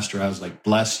brewmaster, I was like,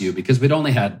 bless you, because we'd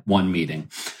only had one meeting.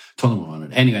 Told him I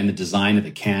wanted. Anyway, and the design of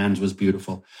the cans was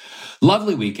beautiful.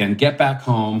 Lovely weekend. Get back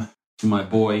home to my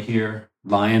boy here,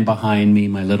 lying behind me,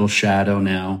 my little shadow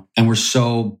now. And we're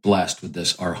so blessed with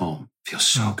this, our home. Feels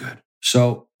so good.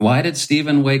 So why did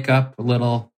Stephen wake up a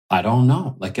little? I don't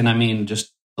know. Like, and I mean,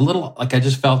 just a little, like I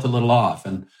just felt a little off.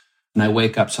 And I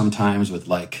wake up sometimes with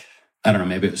like, I don't know,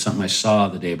 maybe it was something I saw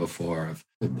the day before of,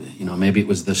 you know, maybe it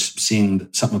was this seeing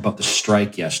something about the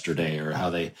strike yesterday or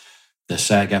how the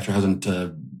SAG-AFTRA hasn't,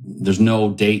 there's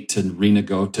no date to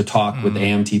to talk with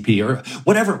AMTP or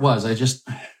whatever it was. I just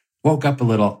woke up a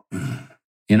little,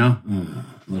 you know,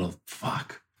 a little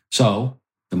fuck. So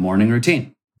the morning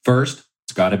routine. First,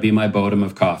 it's got to be my Bodum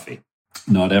of coffee.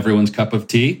 Not everyone's cup of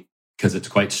tea because it's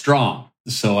quite strong.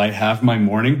 So I have my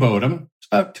morning Bodum. It's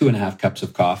about 2.5 cups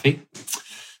of coffee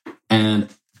and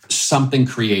something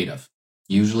creative.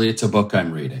 Usually it's a book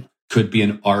I'm reading. Could be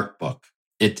an art book.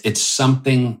 It's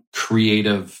something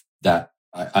creative that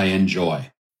I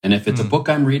enjoy. And if it's a book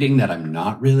I'm reading that I'm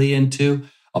not really into,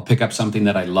 I'll pick up something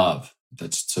that I love.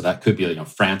 So that could be, you know,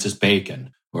 Francis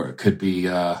Bacon, or it could be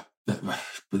a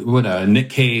Nick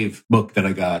Cave book that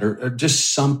I got, or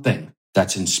just something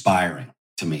that's inspiring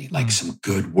to me, like some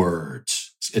good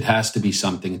words. It has to be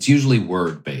something. It's usually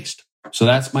word based. So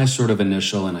that's my sort of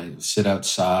initial, and I sit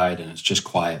outside and it's just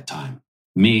quiet time.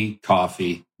 Me,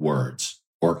 coffee, words,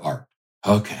 or art.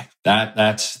 Okay,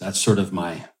 that's sort of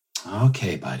my,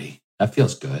 okay, buddy, that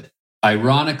feels good.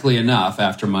 Ironically enough,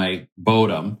 after my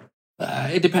Bodum,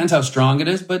 it depends how strong it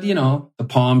is, but you know, the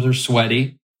palms are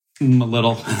sweaty, a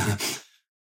little.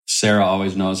 Sarah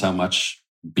always knows how much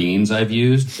beans I've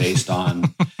used based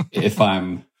on if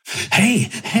I'm,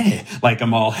 hey, like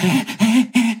I'm all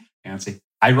fancy.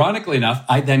 Ironically enough,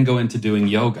 I then go into doing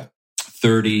yoga,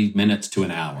 30 minutes to an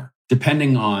hour,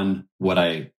 depending on what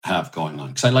I have going on.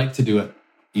 Because I like to do it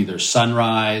either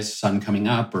sunrise, sun coming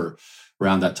up, or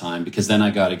around that time, because then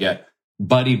I got to get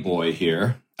buddy boy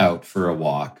here out for a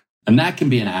walk. And that can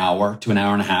be an hour to an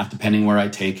hour and a half, depending where I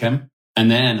take him. And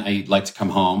then I like to come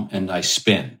home and I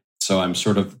spin. So I'm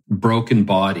sort of broken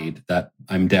bodied that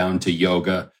I'm down to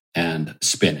yoga and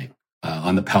spinning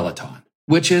on the Peloton,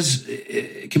 which is,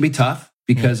 it can be tough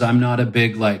because I'm not a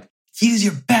big, like, use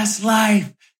your best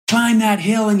life, climb that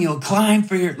hill and you'll climb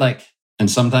for your, like, and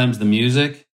sometimes the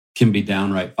music can be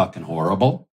downright fucking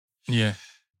horrible. Yeah.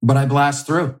 But I blast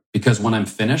through because when I'm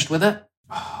finished with it,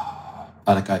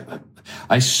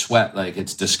 I sweat like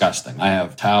it's disgusting. I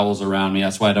have towels around me.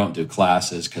 That's why I don't do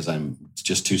classes, because I'm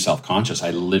just too self-conscious.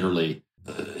 I literally,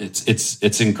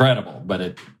 it's incredible, but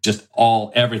it just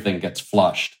everything gets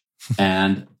flushed.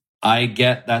 And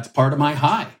that's part of my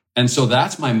high. And so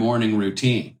that's my morning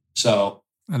routine. So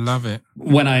I love it.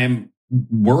 When I am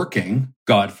working,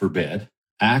 God forbid,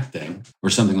 acting or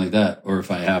something like that, or if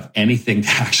I have anything to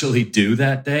actually do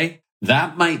that day,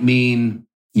 that might mean,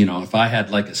 you know, if I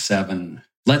had like a 7,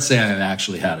 let's say I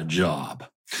actually had a job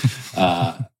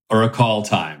or a call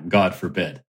time, God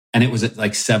forbid, and it was at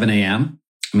like 7 a.m.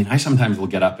 I mean, I sometimes will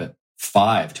get up at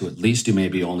 5 to at least do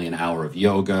maybe only an hour of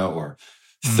yoga or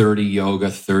 30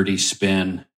 yoga, 30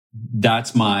 spin.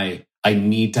 That's I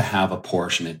need to have a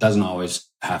portion. It doesn't always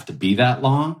have to be that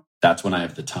long. That's when I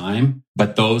have the time.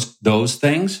 But those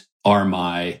things are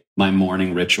my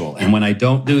morning ritual. And when I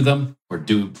don't do them or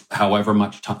do however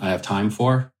much I have time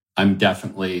for, I'm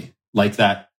definitely like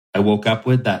that. I woke up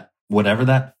with that, whatever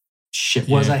that shit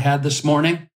was I had this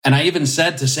morning. And I even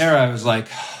said to Sarah, I was like,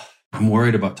 I'm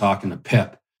worried about talking to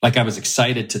Pip. Like I was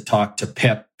excited to talk to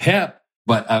Pip,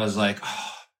 but I was like,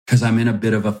 because I'm in a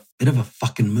bit of a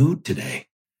fucking mood today.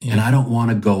 Yeah. And I don't want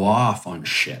to go off on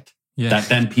shit. Yeah. That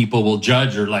then people will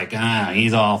judge or like,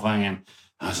 he's all fucking.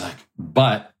 I was like,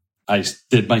 but I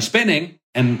did my spinning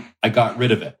and I got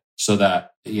rid of it so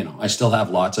that, you know, I still have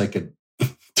lots I could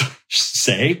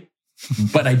say,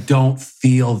 but I don't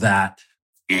feel that,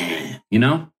 you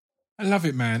know? I love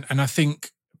it, man. And I think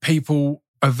people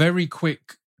are very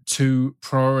quick to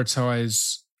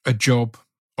prioritize a job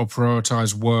or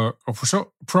prioritize work or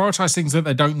prioritize things that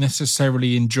they don't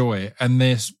necessarily enjoy. And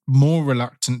they're more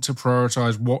reluctant to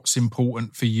prioritize what's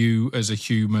important for you as a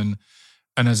human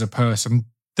and as a person.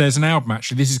 There's an album,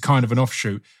 actually, this is kind of an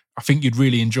offshoot, I think you'd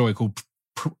really enjoy, called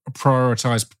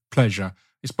Prioritize Pleasure.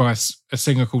 It's by a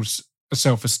singer called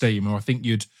Self-Esteem, or I think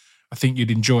you'd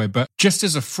enjoy. But just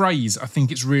as a phrase, I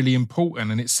think it's really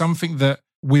important. And it's something that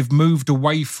we've moved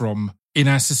away from in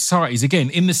our societies. Again,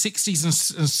 in the 60s and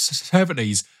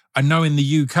 70s, I know in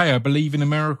the UK, I believe in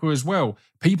America as well,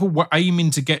 people were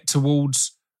aiming to get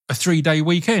towards a 3-day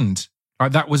weekend.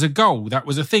 Like that was a goal. That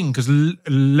was a thing because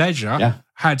leisure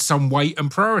had some weight and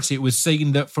priority. It was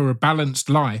seen that for a balanced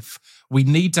life, we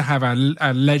need to have our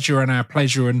leisure and our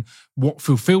pleasure and what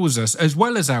fulfills us, as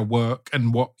well as our work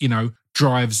and what,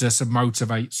 drives us and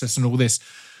motivates us and all this.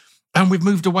 And we've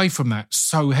moved away from that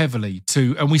so heavily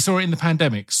and we saw it in the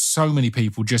pandemic. So many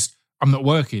people just, I'm not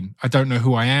working. I don't know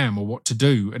who I am or what to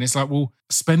do. And it's like, well,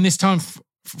 spend this time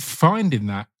finding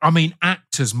that. I mean,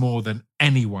 actors more than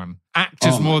anyone.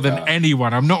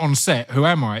 Anyone. I'm not on set. Who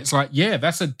am I? It's like, yeah,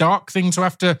 that's a dark thing to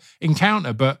have to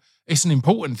encounter, but it's an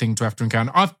important thing to have to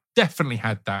encounter. I've definitely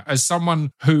had that as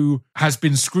someone who has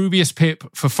been Scroobius Pip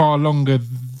for far longer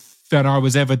than I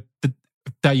was ever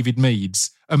David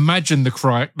Meads. Imagine the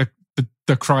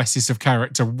crisis of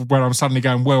character where I'm suddenly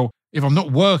going, well, if I'm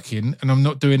not working and I'm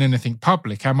not doing anything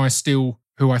public, am I still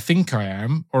who I think I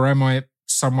am? Or am I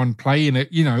someone playing it?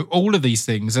 All of these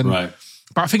things. But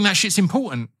I think that shit's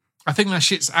important. I think that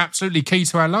shit's absolutely key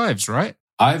to our lives, right?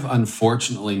 I've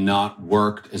unfortunately not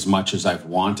worked as much as I've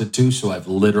wanted to, so I've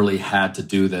literally had to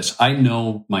do this. I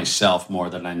know myself more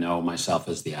than I know myself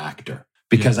as the actor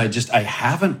because I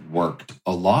haven't worked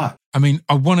a lot. I mean,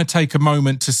 I want to take a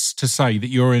moment to say that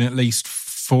you're in at least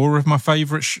 4 of my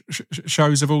favourite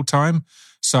shows of all time.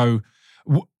 So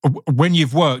when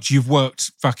you've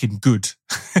worked fucking good.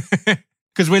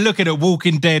 Because we're looking at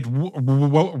Walking Dead,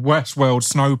 Westworld,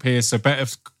 Snowpiercer,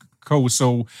 Better Call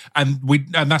Saul, and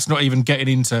that's not even getting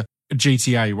into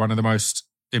GTA, one of the most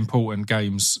important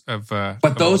games of.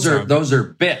 But those are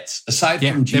bits aside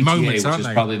from GTA, moments, which is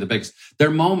probably the biggest. They're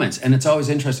moments, and it's always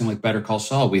interesting. Like Better Call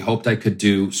Saul, we hoped I could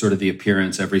do sort of the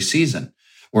appearance every season,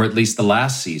 or at least the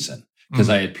last season, because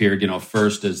I appeared,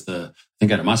 first as I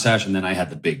think I had a mustache, and then I had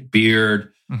the big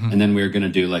beard. And then we were going to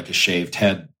do like a shaved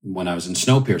head when I was in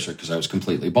Snowpiercer because I was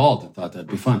completely bald and thought that'd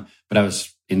be fun. But I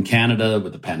was in Canada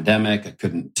with the pandemic. I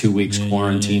couldn't 2 weeks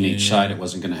quarantine each side. It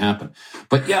wasn't going to happen.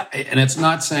 But yeah, and it's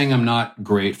not saying I'm not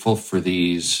grateful for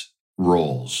these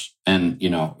roles. And,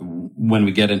 when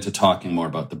we get into talking more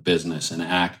about the business and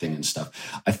acting and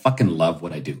stuff, I fucking love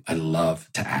what I do. I love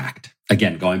to act.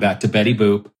 Again, going back to Betty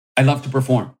Boop, I love to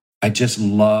perform. I just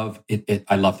love it.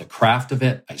 I love the craft of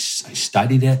it. I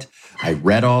studied it. I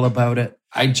read all about it.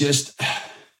 I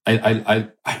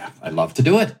love to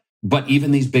do it. But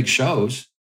even these big shows,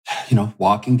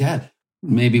 Walking Dead,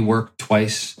 maybe work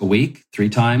twice a week, 3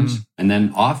 times, and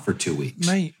then off for 2 weeks.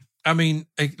 Mate, I mean,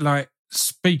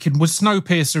 speaking, was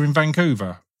Snowpiercer in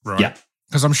Vancouver, right? Yeah.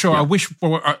 Because I'm sure, I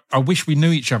wish we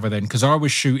knew each other then, because I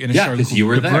was shooting a show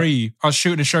called Debris. There. I was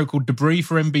shooting a show called Debris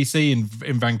for NBC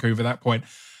in Vancouver at that point.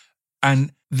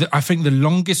 And I think the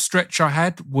longest stretch I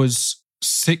had was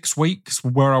 6 weeks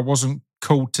where I wasn't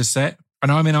called to set.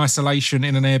 And I'm in isolation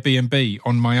in an Airbnb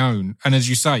on my own. And as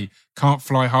you say, can't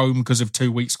fly home because of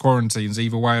 2 weeks quarantines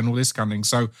either way and all this kind of thing.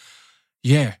 So,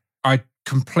 yeah, I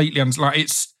completely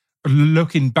it's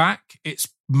looking back, it's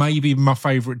maybe my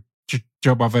favourite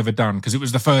job I've ever done because it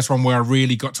was the first one where I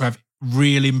really got to have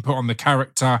real input on the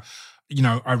character.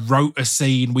 I wrote a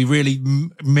scene. We really,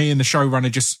 me and the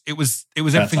showrunner, it was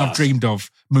everything I've dreamed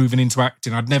of moving into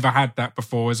acting. I'd never had that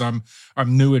before, as I'm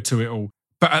newer to it all.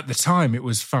 But at the time, it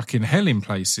was fucking hell in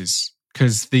places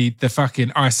because the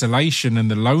fucking isolation and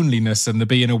the loneliness and the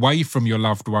being away from your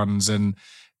loved ones and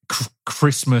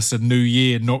Christmas and New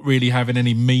Year not really having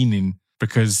any meaning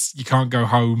because you can't go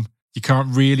home, you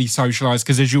can't really socialise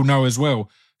because, as you'll know as well,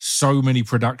 so many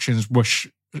productions were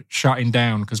shutting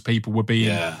down because people were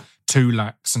being too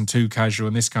lax and too casual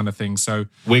and this kind of thing. So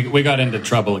we got into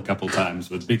trouble a couple times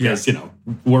because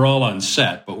we're all on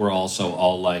set, but we're also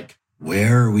all like,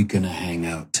 where are we going to hang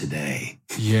out today?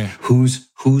 Yeah,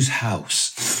 whose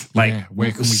house? Like, where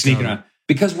can we sneak go? Around?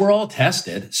 Because we're all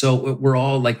tested, so we're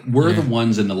all like the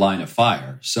ones in the line of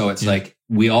fire. So it's like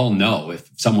we all know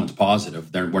if someone's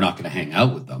positive, we're not going to hang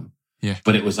out with them. Yeah,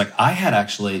 but it was like I had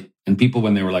actually, and people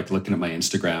when they were like looking at my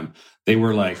Instagram, they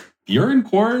were like, "You're in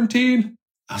quarantine."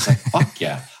 I was like, fuck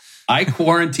yeah. I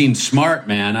quarantined smart,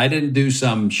 man. I didn't do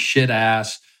some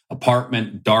shit-ass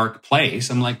apartment, dark place.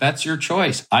 I'm like, that's your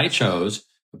choice. I chose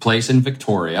a place in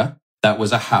Victoria that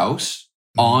was a house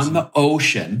on the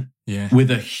ocean with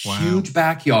a huge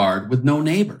backyard with no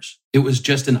neighbors. It was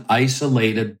just an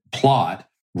isolated plot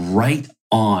right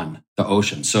on the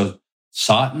ocean. So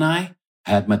Sot and I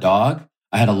had my dog.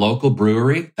 I had a local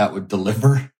brewery that would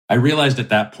deliver. I realized at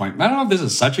that point, I don't know if this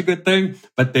is such a good thing,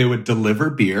 but they would deliver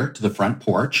beer to the front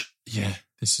porch. Yeah,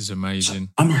 this is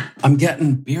amazing. So I'm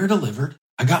getting beer delivered.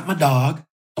 I got my dog.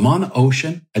 I'm on the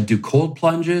ocean. I'd do cold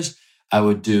plunges. I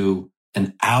would do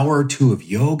an hour or two of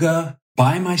yoga.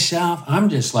 by myself. I'm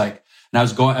just like, and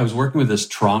I was working with this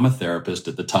trauma therapist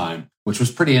at the time, which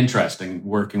was pretty interesting,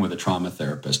 working with a trauma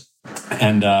therapist.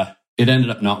 And it ended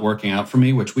up not working out for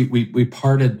me, which we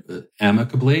parted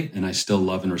amicably, and I still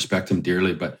love and respect him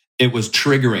dearly, but it was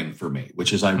triggering for me,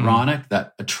 which is ironic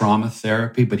that a trauma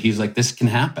therapy, but he's like, this can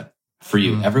happen for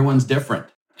you. Everyone's different.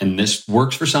 And this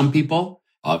works for some people.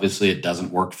 Obviously, it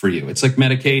doesn't work for you. It's like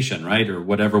medication, right? Or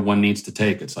whatever one needs to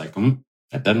take. It's like,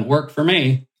 that doesn't work for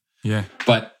me. Yeah.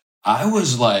 But I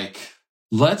was like,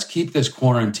 let's keep this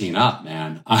quarantine up,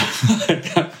 man.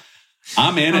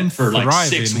 I'm in it for like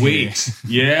 6 weeks.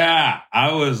 Yeah.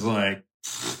 I was like,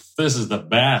 this is the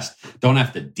best. Don't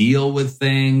have to deal with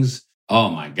things. Oh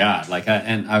my God.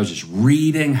 I was just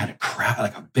reading, had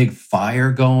like a big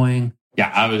fire going.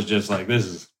 Yeah. I was just like,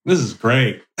 this is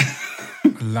great.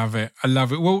 I love it.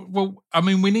 Well, I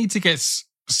mean, we need to get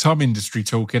some industry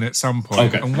talking at some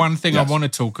point. Okay. And one thing I want to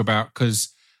talk about,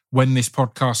 because when this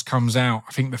podcast comes out,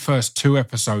 I think the first 2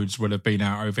 episodes will have been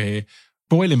out over here.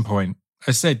 Boiling Point.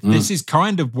 I said, this is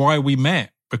kind of why we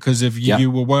met, because of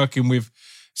you were working with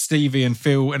Stevie and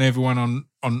Phil and everyone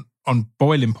on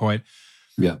Boiling Point.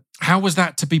 Yeah. How was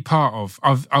that to be part of?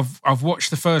 I've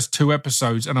watched the first 2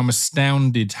 episodes and I'm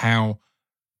astounded how,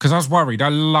 because I was worried. I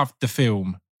loved the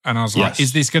film and I was like,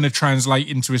 is this going to translate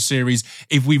into a series?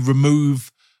 If we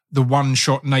remove the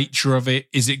one-shot nature of it,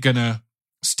 is it going to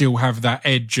still have that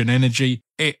edge and energy?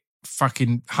 It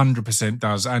fucking 100%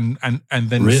 does, and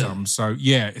then some. So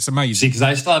yeah, it's amazing. See, because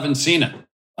I still haven't seen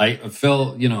it.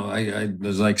 Phil, I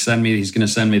was like, he's going to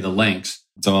send me the links.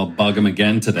 So I'll bug him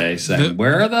again today saying,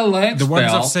 where are the links? The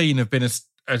ones I've seen have been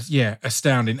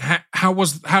astounding.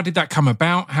 How did that come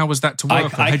about? How was that to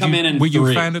work? I come in were 3, you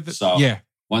a fan of it? So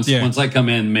once I come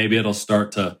in, maybe it'll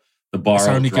start to the bar. It's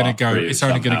only going to go. It's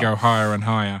only going to go higher and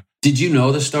higher. Did you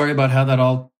know the story about how that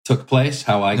all took place?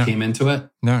 How I came into it?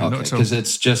 No, not at all. Because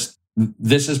it's just,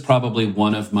 this is probably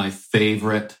one of my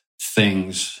favorite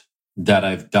things that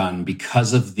I've done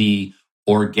because of the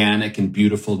organic and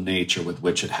beautiful nature with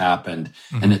which it happened.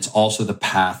 And it's also the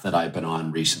path that I've been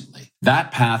on recently.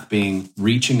 That path being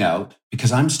reaching out,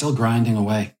 because I'm still grinding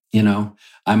away.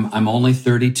 I'm only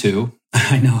 32.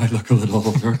 I know I look a little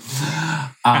older.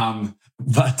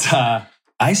 But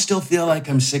I still feel like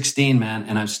I'm 16, man.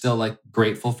 And I'm still like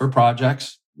grateful for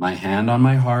projects. My hand on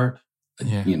my heart.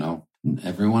 Yeah.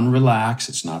 Everyone relax.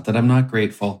 It's not that I'm not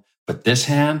grateful, but this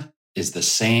hand is the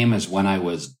same as when I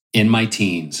was in my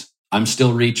teens. I'm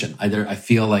still reaching. I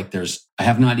feel like I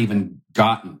have not even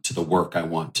gotten to the work I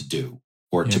want to do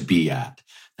or to be at.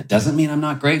 That doesn't mean I'm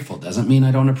not grateful. Doesn't mean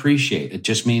I don't appreciate. It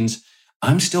just means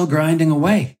I'm still grinding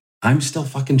away. I'm still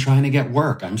fucking trying to get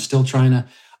work. I'm still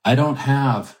I don't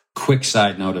have, quick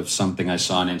side note of something I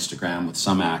saw on Instagram with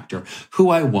some actor who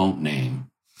I won't name.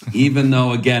 Even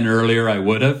though, again, earlier I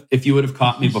would have, if you would have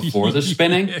caught me before the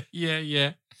spinning.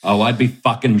 Yeah. Oh, I'd be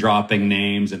fucking dropping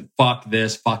names and fuck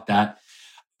this, fuck that.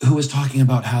 Who was talking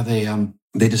about how they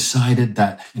decided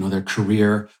that, their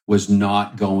career was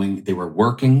not going, they were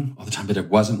working all the time, but it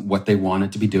wasn't what they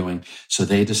wanted to be doing. So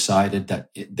they decided that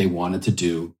they wanted to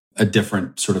do a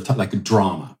different sort of, like a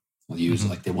drama. We'll use it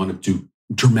like they wanted to do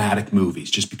dramatic movies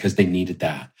just because they needed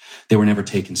that. They were never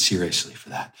taken seriously for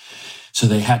that. So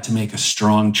they had to make a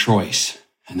strong choice.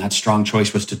 And that strong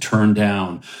choice was to turn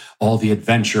down all the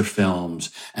adventure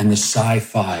films and the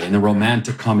sci-fi and the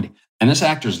romantic comedy. And this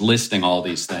actor's listing all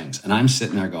these things. And I'm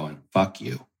sitting there going, fuck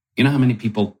you. You know how many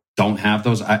people don't have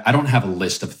those? I don't have a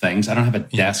list of things. I don't have a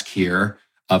desk here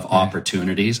of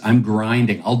opportunities. I'm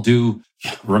grinding. I'll do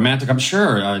romantic. I'm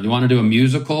sure. You want to do a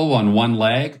musical on one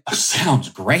leg? Sounds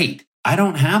great. I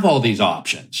don't have all these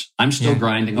options. I'm still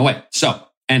grinding away. So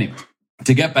anyway,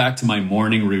 to get back to my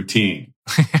morning routine,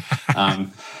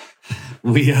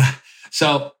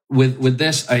 so with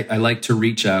this, I like to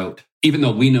reach out, even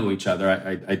though we know each other.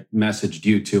 I messaged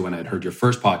you too when I'd heard your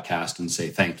first podcast and say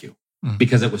thank you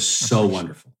because it was so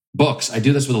wonderful. Books. I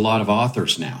do this with a lot of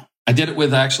authors now. I did it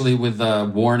with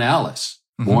Warren Ellis.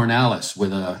 Warren Ellis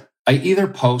I either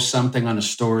post something on a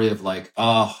story of like,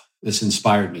 oh, this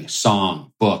inspired me,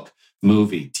 song, book,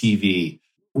 movie, TV,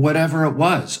 whatever it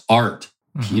was, art,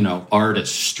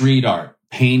 artist, street art,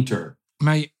 painter.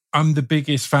 Mate, I'm the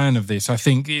biggest fan of this. I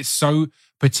think it's so,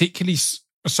 particularly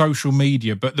social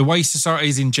media, but the way society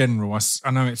is in general, I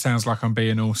know it sounds like I'm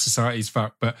being all society's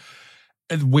fuck, but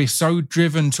we're so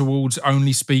driven towards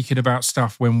only speaking about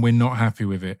stuff when we're not happy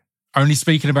with it. Only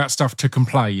speaking about stuff to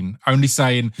complain. Only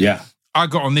saying, I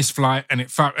got on this flight and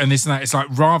it fucked and this and that. It's like,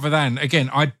 rather than,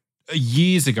 again,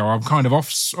 years ago, I'm kind of off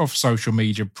social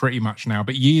media pretty much now,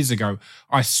 but years ago,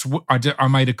 I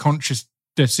made a conscious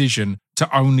decision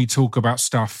to only talk about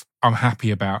stuff I'm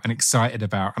happy about and excited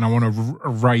about, and I want to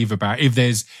rave about. If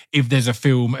there's a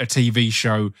film, a TV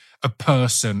show, a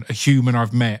person, a human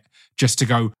I've met, just to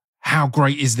go, how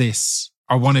great is this?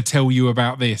 I want to tell you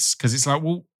about this, because it's like,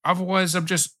 well, otherwise I'm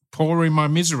just pouring my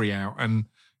misery out. And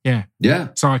yeah.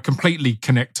 So I completely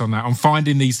connect on that. I'm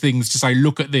finding these things to say,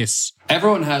 look at this.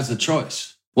 Everyone has a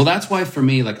choice. Well, that's why for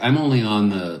me, like, I'm only on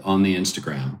the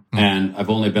Instagram, and I've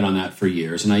only been on that for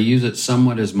years, and I use it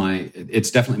somewhat as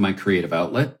it's definitely my creative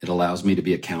outlet. It allows me to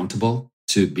be accountable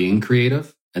to being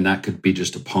creative, and that could be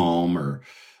just a poem or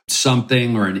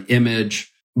something or an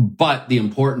image. But the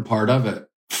important part of it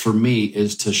for me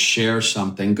is to share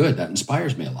something good that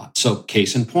inspires me a lot. So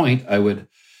case in point,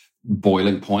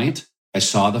 Boiling Point, I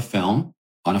saw the film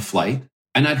on a flight.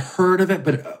 And I'd heard of it,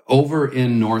 but over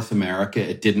in North America,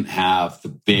 it didn't have the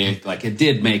big, like, it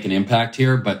did make an impact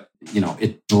here, but,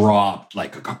 it dropped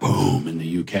like a kaboom in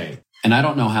the UK. And I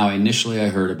don't know how initially I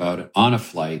heard about it on a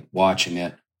flight, watching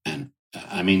it. And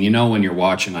I mean, when you're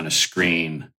watching on a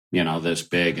screen, this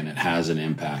big and it has an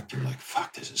impact, you're like,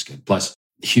 fuck, this is good. Plus,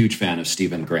 huge fan of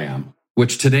Stephen Graham,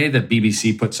 which today the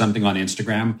BBC put something on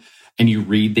Instagram and you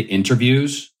read the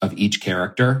interviews of each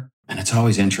character. And it's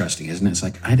always interesting, isn't it? It's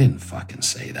like, I didn't fucking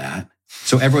say that.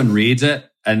 So everyone reads it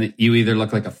and you either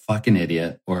look like a fucking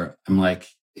idiot, or I'm like,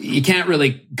 you can't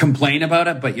really complain about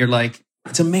it, but you're like,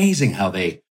 it's amazing how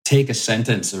they take a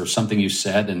sentence or something you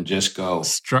said and just go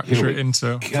structure it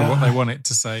into what they want it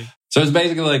to say. So it's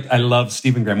basically like, I love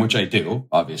Stephen Graham, which I do,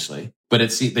 obviously, but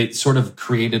they sort of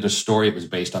created a story that was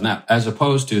based on that, as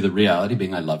opposed to the reality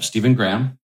being, I love Stephen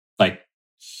Graham, like,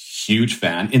 huge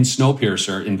fan. In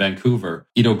Snowpiercer in Vancouver,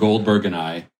 Ido Goldberg and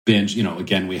I binge,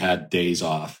 again, we had days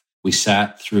off. We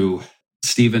sat through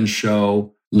Stephen's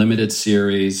show, limited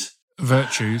series.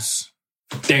 Virtues.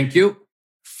 Thank you.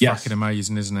 Yes. Fucking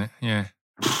amazing, isn't it? Yeah.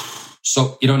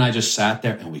 So Ido and I just sat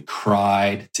there and we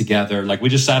cried together. Like, we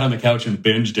just sat on the couch and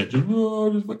binged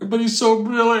it. But he's so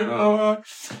brilliant.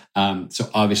 So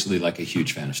obviously, like, a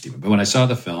huge fan of Stephen. But when I saw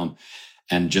the film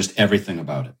and just everything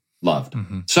about it, loved.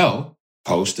 Mm-hmm. So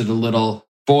posted a little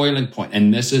Boiling Point.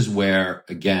 And this is where,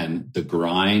 again, the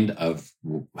grind of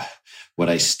what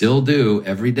I still do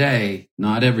every day,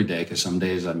 not every day, because some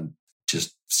days I'm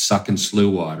just sucking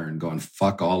slew water and going,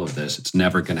 fuck all of this. It's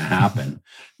never going to happen.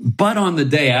 But on the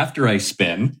day after I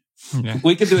spin,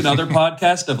 we could do another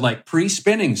podcast of like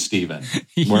pre-spinning Stephen,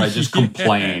 where I just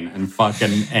complain and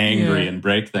fucking angry and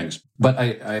break things. But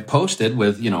I posted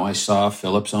with, I saw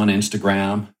Phillips on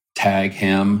Instagram, tag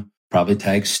him, probably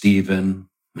tag Stephen,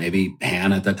 maybe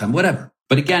Hannah at that time, whatever.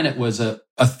 But again, it was a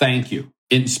thank you.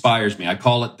 It inspires me. I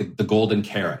call it the golden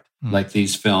carrot, like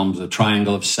these films, The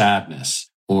Triangle of Sadness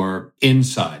or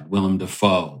Inside, Willem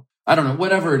Dafoe. I don't know,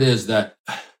 whatever it is that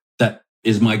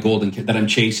is my golden carrot that I'm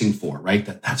chasing for, right?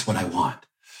 That's what I want.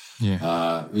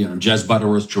 Yeah. Jez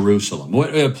Butterworth's Jerusalem.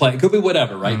 It could be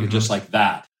whatever, right? Mm-hmm. You're just like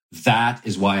that. That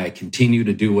is why I continue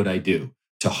to do what I do,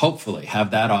 to hopefully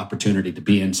have that opportunity to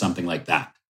be in something like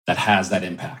that has that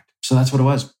impact. So that's what it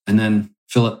was. And then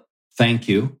Philip, thank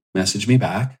you, messaged me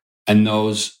back. And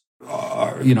those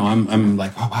are, I'm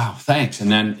like, oh, wow, thanks. And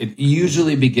then it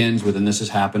usually begins with, and this has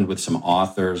happened with some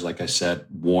authors, like I said,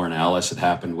 Warren Ellis, it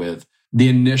happened with the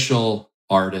initial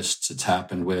artists, it's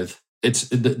happened with, it's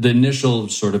the initial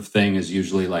sort of thing is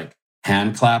usually like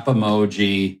hand clap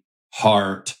emoji,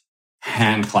 heart,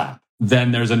 hand clap.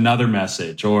 Then there's another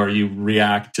message, or you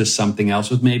react to something else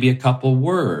with maybe a couple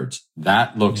words.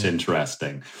 That looks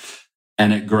interesting.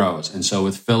 And it grows. And so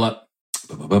with Philip,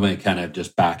 kind of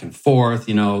just back and forth,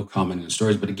 commenting on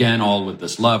stories. But again, all with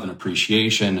this love and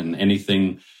appreciation and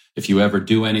anything. If you ever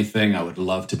do anything, I would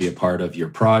love to be a part of your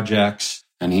projects.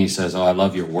 And he says, oh, I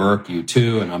love your work. You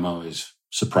too. And I'm always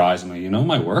surprised. I'm like,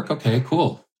 my work? Okay,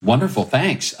 cool. Wonderful.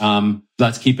 Thanks.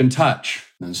 Let's keep in touch.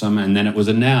 And then it was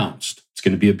announced it's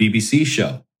going to be a BBC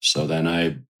show. So then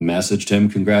I messaged him,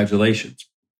 congratulations.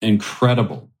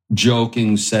 Incredible.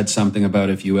 Joking, said something about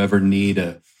if you ever need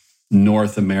a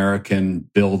North American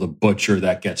Bill the Butcher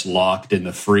that gets locked in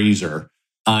the freezer,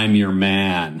 I'm your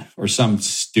man, or some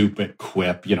stupid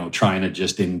quip, trying to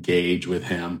just engage with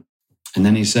him. And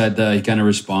then he said, he kind of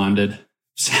responded,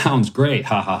 sounds great,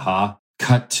 ha, ha, ha.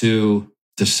 Cut to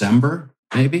December,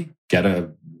 maybe, get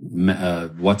a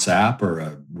WhatsApp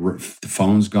or the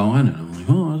phone's going. And I'm like,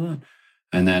 oh, what's that?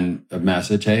 And then a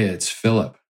message, hey, it's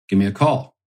Philip, give me a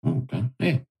call. Oh, okay,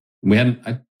 hey.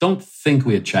 I don't think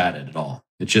we had chatted at all.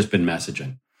 It's just been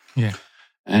messaging. Yeah.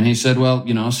 And he said, well,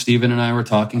 Stephen and I were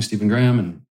talking, Stephen Graham,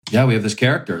 and yeah, we have this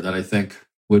character that I think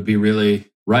would be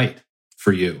really right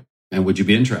for you. And would you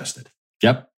be interested?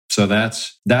 Yep. So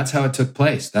that's how it took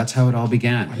place. That's how it all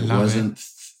began. It wasn't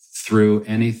through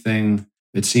anything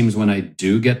It seems when I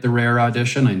do get the rare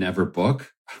audition, I never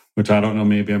book, which I don't know,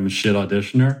 maybe I'm a shit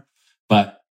auditioner,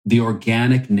 but the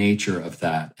organic nature of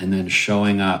that and then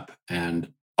showing up,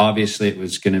 and obviously it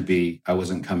was going to be, I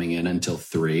wasn't coming in until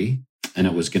 3, and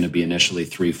it was going to be initially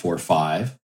 3, 4,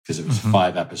 5, because it was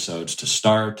 5 episodes to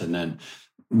start. And then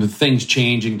with things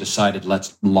changing, decided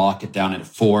let's lock it down at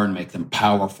 4 and make them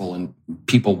powerful and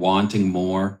people wanting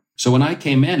more. So when I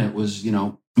came in, it was,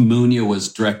 Munya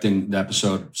was directing the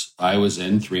episodes I was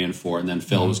in, 3 and 4, and then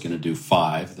Phil was going to do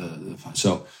 5.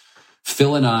 So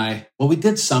Phil and I, we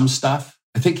did some stuff.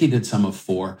 I think he did some of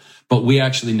 4, but we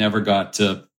actually never got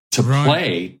to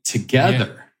play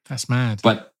together. Yeah, that's mad.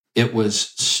 But it was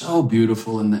so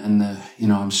beautiful, and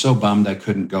I'm so bummed I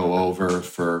couldn't go over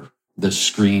for the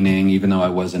screening, even though I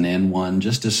wasn't in one,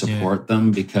 just to support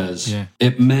them, because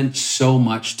it meant so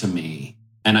much to me.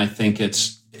 And I think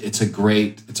it's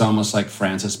almost like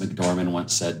Frances McDormand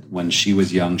once said when she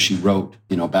was young, she wrote,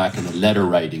 back in the letter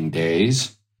writing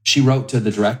days, she wrote to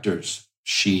the directors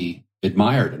she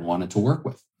admired and wanted to work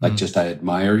with. Like, just, I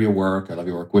admire your work, I love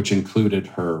your work, which included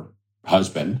her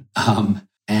husband.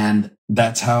 And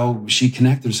that's how she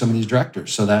connected with some of these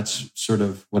directors. So that's sort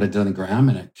of what I did on the gram,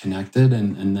 and it connected,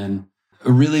 and then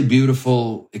a really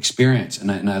beautiful experience.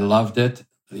 And I loved it.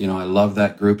 I love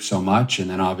that group so much.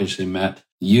 And then obviously met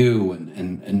you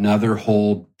and another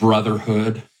whole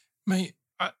brotherhood. Mate,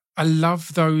 I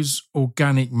love those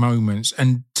organic moments.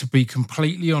 And to be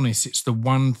completely honest, it's the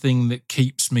one thing that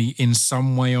keeps me in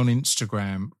some way on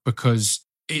Instagram, because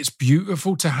it's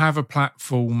beautiful to have a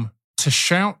platform to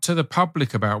shout to the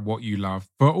public about what you love,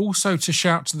 but also to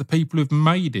shout to the people who've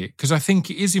made it. Because I think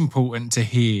it is important to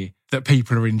hear that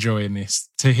people are enjoying this,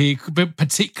 to hear, but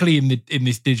particularly in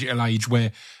this digital age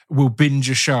where we'll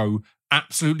binge a show,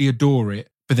 absolutely adore it,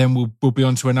 but then we'll be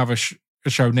on to another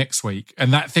show next week.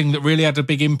 And that thing that really had a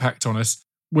big impact on us,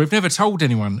 we've never told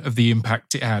anyone of the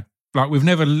impact it had. Like, we've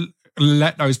never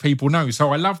let those people know.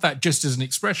 So I love that just as an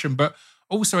expression, but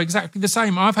also exactly the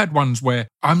same. I've had ones where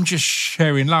I'm just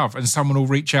sharing love and someone will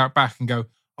reach out back and go,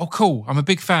 oh, cool, I'm a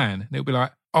big fan. And it'll be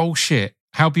like, oh shit,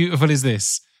 how beautiful is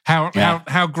this?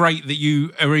 How great that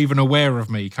you are even aware of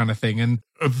me, kind of thing. And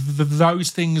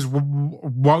those things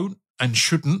won't and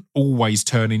shouldn't always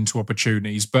turn into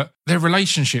opportunities, but they're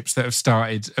relationships that have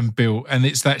started and built, and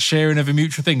it's that sharing of a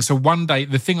mutual thing. So one day,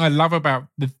 the thing I love about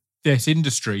this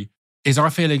industry is I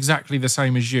feel exactly the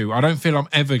same as you. I don't feel I'm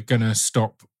ever going to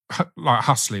stop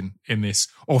hustling in this,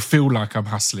 or feel like I'm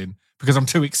hustling, because I'm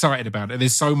too excited about it.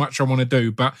 There's so much I want to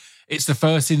do, but it's the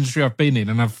first industry I've been in,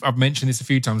 and I've mentioned this a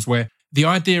few times, where the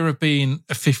idea of being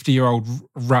a 50-year-old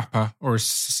rapper or a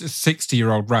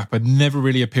 60-year-old rapper never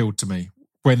really appealed to me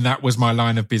when that was my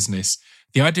line of business.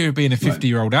 The idea of being a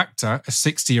 50-year-old actor, a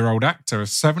 60-year-old actor, a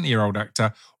 70-year-old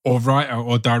actor, or writer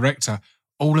or director,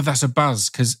 all of that's a buzz,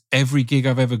 because every gig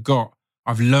I've ever got,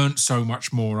 I've learned so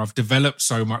much more, I've developed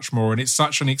so much more, and it's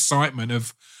such an excitement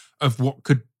of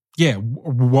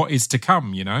what is to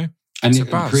come, And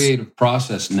the creative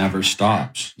process never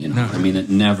stops, No. I mean, it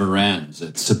never ends.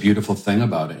 It's a beautiful thing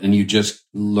about it. And you just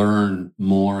learn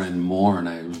more and more.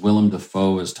 And Willem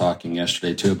Dafoe was talking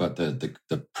yesterday too about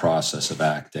the process of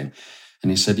acting. And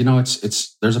he said,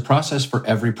 there's a process for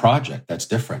every project that's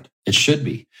different. It should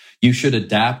be. You should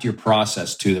adapt your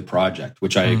process to the project,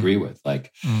 which I agree with.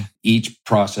 Each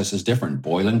process is different.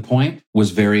 Boiling Point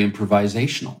was very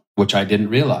improvisational, which I didn't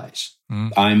realize.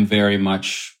 I'm very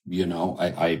much,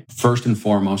 I first and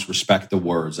foremost respect the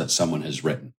words that someone has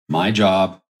written. My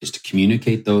job is to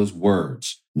communicate those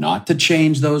words, not to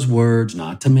change those words,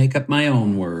 not to make up my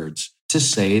own words, to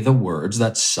say the words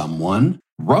that someone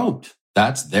wrote.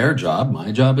 That's their job.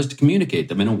 My job is to communicate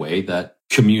them in a way that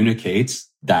communicates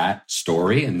that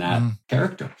story and that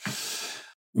character.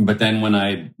 But then when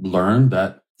I learned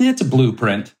that it's a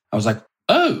blueprint, I was like,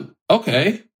 oh,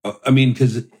 okay. I mean,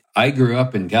 because I grew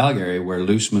up in Calgary, where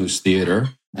Loose Moose Theatre,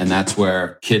 and that's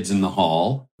where Kids in the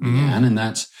Hall began, and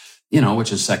that's,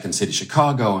 which is Second City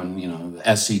Chicago, and,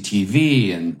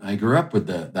 SCTV, and I grew up with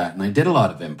that, and I did a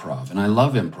lot of improv, and I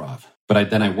love improv. But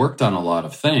then I worked on a lot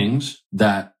of things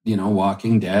that,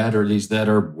 Walking Dead, or these that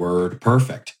are word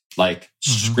perfect, like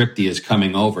Scripty is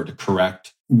coming over to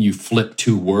correct, you flip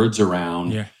 2 words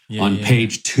around on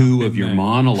page 2 of your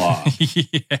monologue.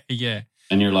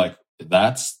 And you're like,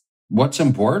 that's what's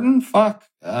important? Fuck.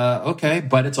 Okay.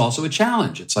 But it's also a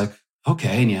challenge. It's like,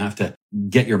 okay. And you have to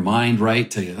get your mind right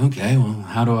to, okay, well,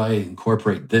 how do I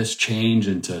incorporate this change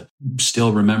into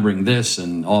still remembering this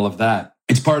and all of that?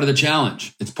 It's part of the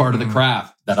challenge. It's part of the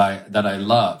craft that I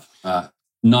love.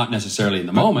 Not necessarily in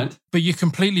the moment. But you're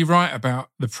completely right about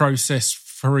the process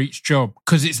for each job,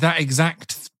 because it's that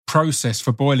exact process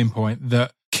for Boiling Point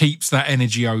that keeps that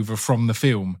energy over from the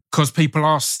film, because people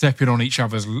are stepping on each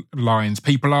other's lines.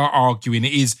 People are arguing.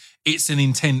 It's an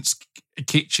intense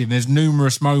kitchen. There's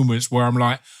numerous moments where I'm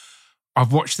like,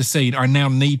 I've watched the scene. I now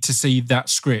need to see that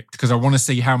script because I want to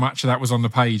see how much of that was on the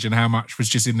page and how much was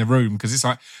just in the room. Because it's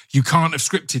like, you can't have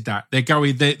scripted that.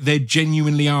 They're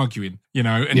genuinely arguing,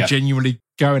 and genuinely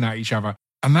going at each other.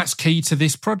 And that's key to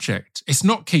this project. It's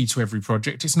not key to every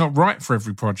project. It's not right for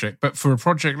every project. But for a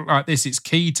project like this, it's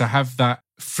key to have that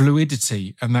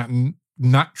fluidity and that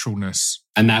naturalness.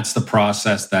 And that's the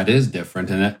process that is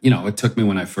different. And, it took me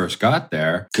when I first got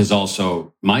there, because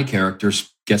also my character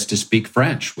gets to speak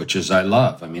French, which is I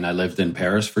love. I mean, I lived in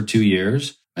Paris for 2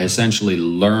 years. I essentially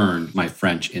learned my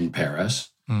French in Paris.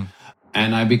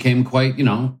 And I became quite,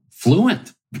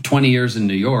 fluent. 20 years in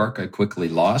New York, I quickly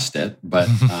lost it. But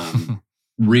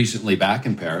recently back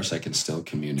in Paris, I can still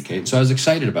communicate. So I was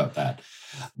excited about that.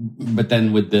 But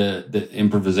then with the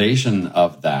improvisation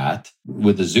of that,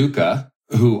 with Azuka,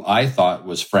 who I thought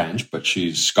was French, but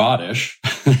she's Scottish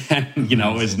and,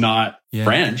 is not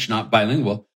French, not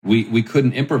bilingual. We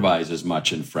couldn't improvise as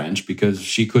much in French because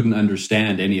she couldn't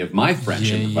understand any of my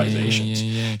French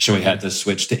improvisations. So we had to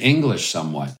switch to English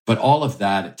somewhat. But all of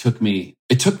that, it took me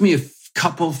a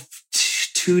couple,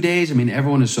 2 days. I mean,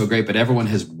 everyone is so great, but everyone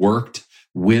has worked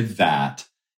with that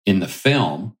in the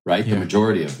film, right? The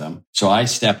majority of them. So I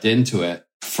stepped into it,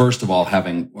 first of all,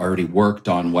 having already worked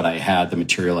on what I had, the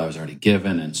material I was already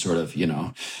given, and sort of,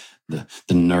 the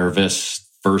nervous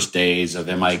first days of,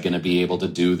 am I going to be able to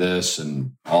do this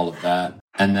and all of that?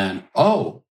 And then,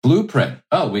 blueprint.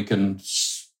 We can,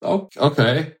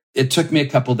 okay. It took me a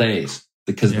couple days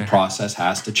because the process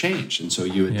has to change. And so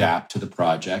you adapt to the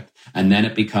project, and then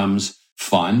it becomes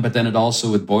fun. But then it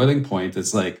also, with Boiling Point,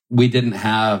 it's like, we didn't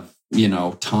have,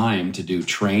 time to do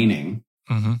training.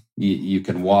 You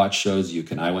can watch shows.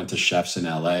 I went to chefs in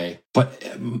LA, but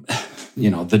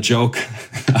the joke,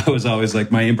 I was always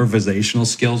like, my improvisational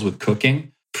skills with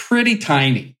cooking, pretty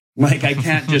tiny. Like, I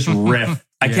can't just riff.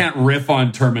 I can't riff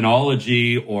on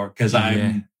terminology or because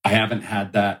I haven't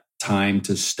had that time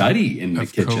to study in the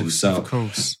kitchen. So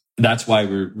that's why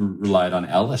we relied on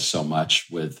Ellis so much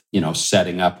with,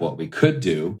 setting up what we could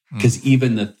do. Because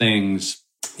even the things,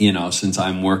 since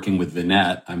I'm working with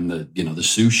Vinette, I'm the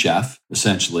sous chef,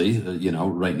 essentially,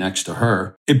 right next to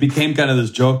her. It became kind of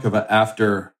this joke of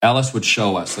after Alice would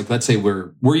show us, like, let's say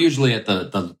we're usually at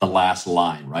the last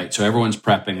line, right? So everyone's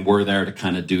prepping. We're there to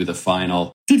kind of do the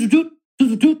final, look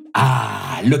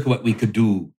at what we could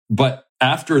do. But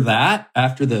after the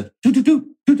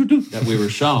that we were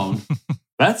shown,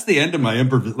 that's the end of my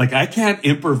improvisation. Like, I can't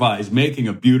improvise making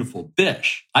a beautiful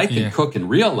dish. I can cook in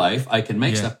real life. I can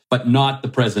make stuff, but not the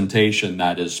presentation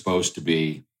that is supposed to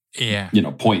be,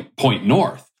 point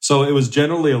north. So it was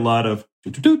generally a lot of,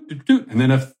 and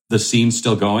then if the scene's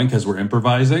still going because we're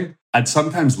improvising, I'd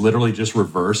sometimes literally just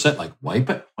reverse it, like wipe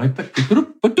it, and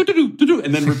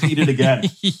then repeat it again.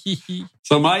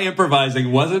 So my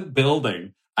improvising wasn't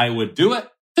building. I would do it,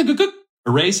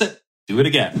 erase it, do it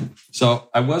again. So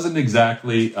I wasn't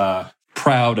exactly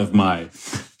proud of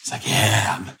it's like,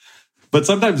 but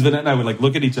sometimes Vinette and I would like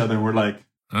look at each other and we're like,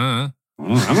 I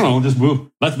don't know, just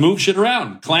move. Let's move shit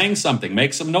around, clang something,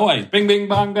 make some noise, bing, bing,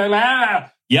 bong,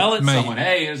 yell at someone.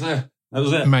 Hey, that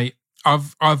was it. Mate,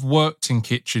 I've worked in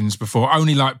kitchens before,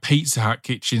 only like Pizza Hut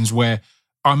kitchens where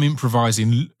I'm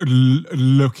improvising,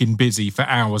 looking busy for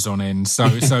hours on end. So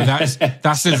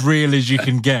that's as real as you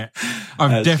can get.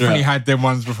 I've definitely had them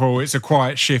ones before. It's a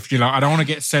quiet shift. You're like, I don't want to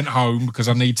get sent home because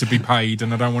I need to be paid,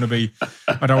 and I don't want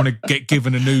to get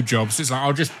given a new job. So it's like,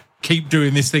 I'll just keep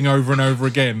doing this thing over and over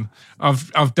again.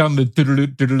 I've done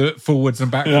the forwards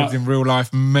and backwards in real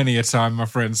life many a time, my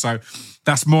friend. So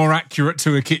that's more accurate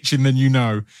to a kitchen than you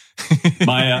know.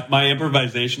 My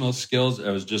improvisational skills,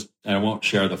 and I won't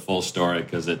share the full story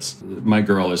because my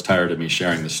girl is tired of me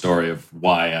sharing the story of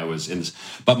why I was in this.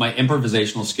 But my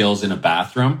improvisational skills in a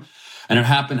bathroom, and it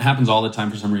happens all the time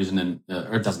for some reason,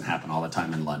 or it doesn't happen all the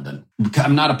time in London.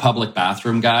 I'm not a public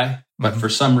bathroom guy, but for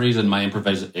some reason, my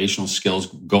improvisational skills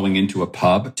going into a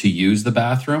pub to use the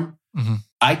bathroom,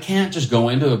 I can't just go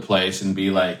into a place and be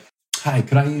like, "Hi,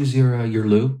 could I use your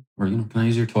loo?" Or, can I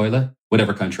use your toilet?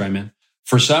 Whatever country I'm in.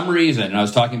 For some reason, and I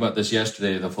was talking about this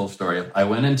yesterday, the full story. I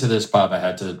went into this pub. I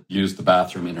had to use the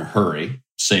bathroom in a hurry.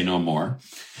 Say no more.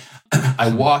 I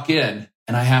walk in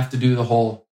and I have to do the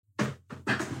whole,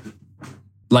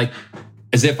 like,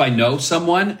 as if I know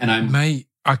someone and I'm... Mate,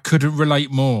 I couldn't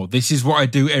relate more. This is what I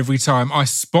do every time. I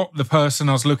spot the person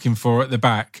I was looking for at the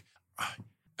back.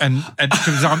 And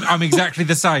because I'm exactly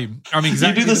the same. I'm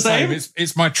exactly you do the same?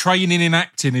 It's my training in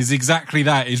acting is exactly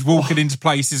that. Is walking into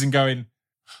places and going...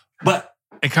 But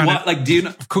It kind what, of, like, do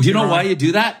you know why you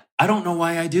do that? I don't know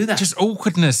why I do that. Just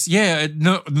awkwardness, yeah.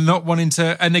 Not wanting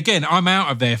to. And again, I'm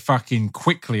out of there fucking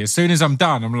quickly. As soon as I'm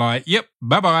done, I'm like, "Yep,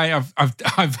 bye bye.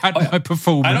 I've had my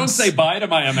performance." I don't say bye to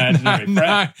my imaginary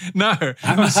friend. No.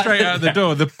 I'm straight out the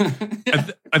door.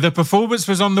 The performance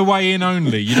was on the way in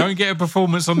only. You don't get a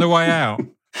performance on the way out.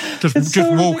 Just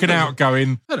walking out,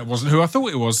 going, "That wasn't who I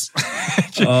thought it was."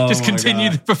 just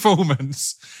continue the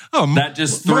performance. Oh, that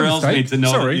just thrills me to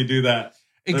know that you do that.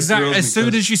 Exactly. As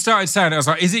soon as you started saying it, I was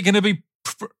like, is it going to be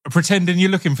pretending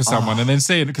you're looking for someone and then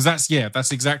seeing it? Because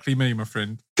that's exactly me, my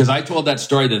friend. Because I told that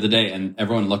story the other day and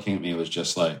everyone looking at me was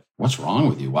just like, what's wrong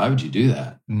with you? Why would you do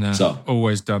that? No,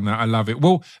 always done that. I love it.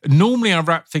 Well, normally I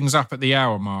wrap things up at the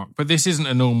hour mark, but this isn't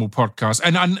a normal podcast.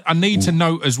 And I need to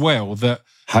note as well that...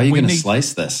 How are you going to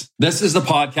slice this? This is the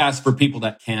podcast for people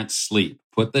that can't sleep.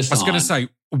 Put this on. I was going to say...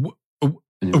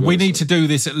 We need to do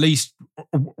this at least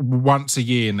once a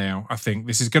year now. I think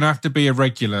this is going to have to be a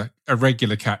regular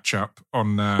catch up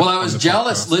on. Well, I was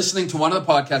jealous listening to one of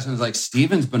the podcasts and it was like,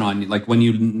 Steven's been on. Like when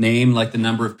you name like the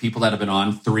number of people that have been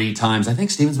on 3 times. I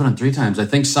think Steven's been on 3 times. I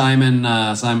think Simon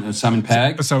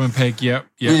Pegg. Simon Pegg, yep.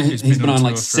 He's been on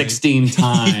like 16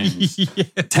 times.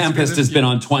 Tempest has been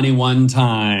on 21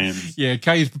 times. Yeah,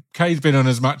 Kay's been on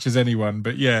as much as anyone,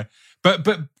 but yeah. But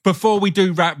before we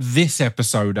do wrap this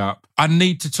episode up, I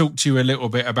need to talk to you a little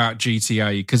bit about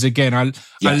GTA because again, I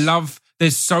love.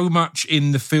 There's so much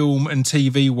in the film and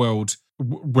TV world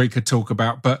we could talk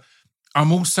about, but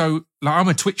I'm also like I'm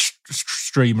a Twitch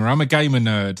streamer. I'm a gamer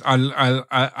nerd.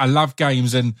 I love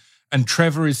games and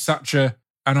Trevor is such an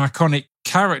iconic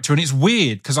character, and it's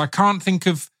weird because I can't think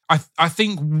of. I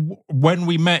think when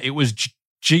we met, it was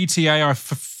GTA I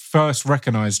first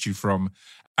recognised you from,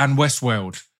 and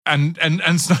Westworld. And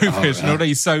Snowpiercer and all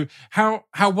these. So how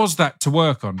was that to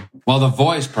work on? Well, the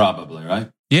voice probably, right?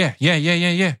 Yeah.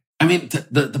 I mean,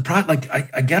 the product,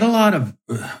 like I get a lot of,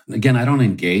 again, I don't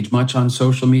engage much on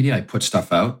social media. I put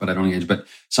stuff out, but I don't engage. But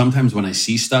sometimes when I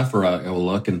see stuff or I will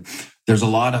look and there's a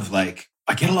lot of like,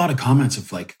 I get a lot of comments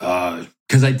of like,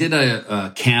 because I did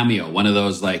a cameo, one of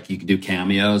those like you can do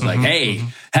cameos, like, hey,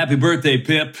 happy birthday,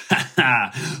 Pip.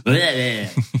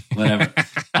 Whatever.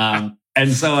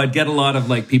 And so I'd get a lot of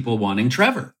like people wanting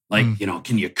Trevor, like,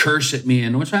 can you curse at me?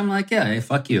 And which I'm like, yeah, hey,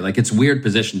 fuck you. Like it's a weird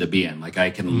position to be in. Like I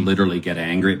can literally get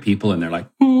angry at people and they're like,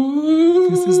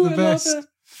 this is the best.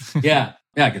 Yeah,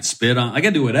 I could spit on, I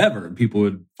could do whatever and people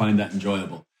would find that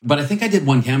enjoyable. But I think I did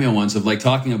one cameo once of like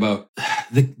talking about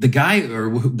the guy or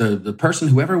the person,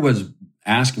 whoever was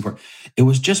asking for it. It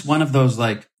was just one of those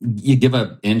like, you give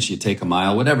an inch, you take a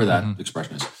mile, whatever that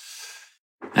expression is.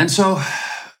 And so...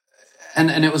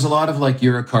 And it was a lot of like,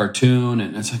 you're a cartoon.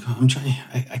 And it's like, I'm trying,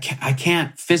 I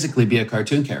can't physically be a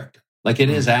cartoon character. Like it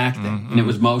is acting and it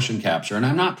was motion capture. And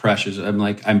I'm not precious.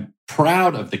 I'm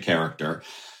proud of the character.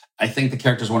 I think the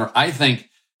character's wonderful. I think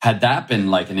had that been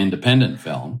like an independent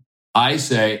film, I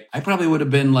probably would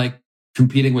have been like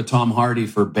competing with Tom Hardy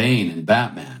for Bane in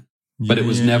Batman. But it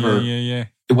was never,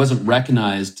 it wasn't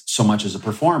recognized so much as a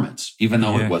performance, even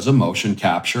though it was a motion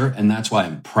capture. And that's why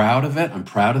I'm proud of it. I'm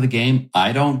proud of the game.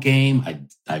 I don't game.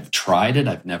 I've tried it.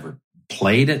 I've never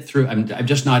played it through. I'm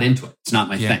just not into it. It's not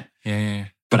my thing. Yeah.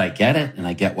 But I get it. And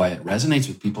I get why it resonates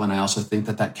with people. And I also think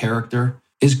that character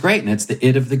is great. And it's the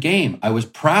it of the game. I was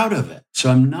proud of it. So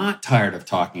I'm not tired of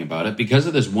talking about it because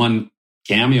of this one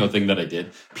cameo thing that I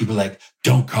did. People are like,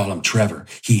 don't call him Trevor.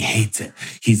 He hates it.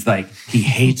 He's like, he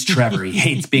hates Trevor. He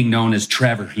hates being known as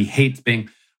Trevor. He hates being,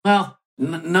 well,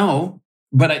 no.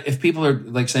 But if people are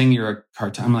like saying you're a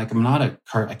cartoon, I'm like, I'm not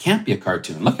I can't be a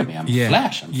cartoon. Look at me. I'm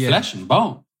flesh. I'm flesh and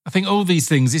bone. I think all these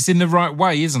things, it's in the right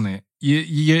way, isn't it?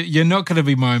 You're not going to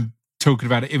be mind talking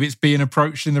about it if it's being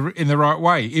approached in the right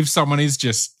way. If someone is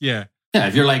just,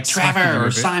 if you're like Trevor or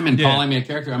Simon calling me a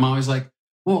character, I'm always like,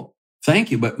 well,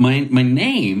 thank you, but my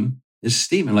name is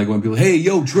Steven. Like when people, hey,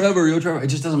 yo, Trevor, it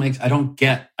just doesn't make. I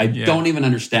don't even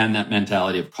understand that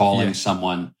mentality of calling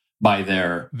someone by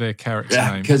their character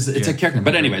name because it's a character.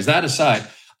 But anyways, that aside,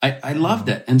 I loved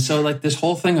it, and so like this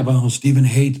whole thing of Steven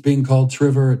hates being called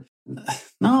Trevor.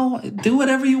 No, do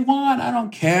whatever you want. I don't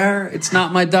care. It's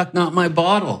not my duck, not my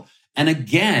bottle. And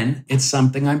again, it's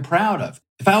something I'm proud of.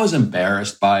 If I was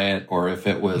embarrassed by it, or if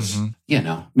it was,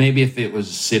 maybe if it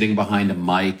was sitting behind a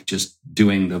mic, just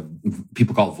doing the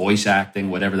people call voice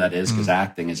acting, whatever that is, because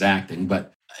acting is acting,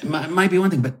 but it might be one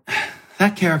thing, but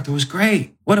that character was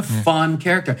great. What a fun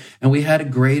character. And we had a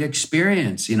great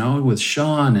experience, with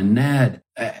Sean and Ned.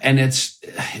 And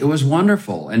it was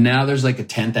wonderful. And now there's like a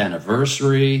 10th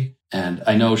anniversary. And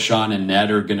I know Sean and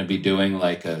Ned are going to be doing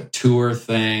like a tour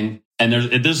thing. And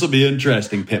this will be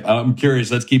interesting, Pip. I'm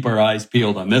curious. Let's keep our eyes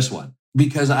peeled on this one.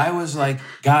 because I was like,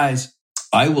 guys,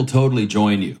 I will totally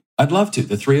join you. I'd love to.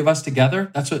 The three of us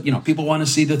together. That's what, people want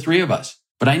to see, the three of us.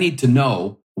 But I need to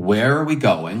know, where are we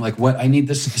going? Like, what I need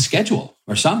this schedule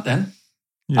or something.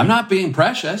 Yeah. I'm not being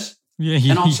precious. Yeah.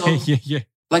 And also, yeah.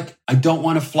 Like, I don't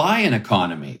want to fly in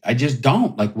economy. I just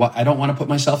don't. Like, I don't want to put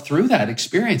myself through that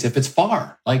experience if it's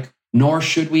far. Like, nor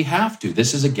should we have to.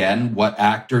 This is, again, what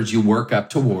actors you work up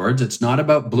towards. It's not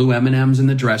about blue M&Ms in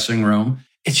the dressing room.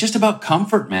 It's just about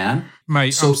comfort, man.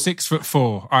 Mate, I'm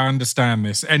 6'4". I understand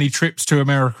this. Any trips to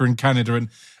America and Canada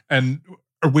and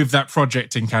with that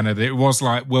project in Canada, it was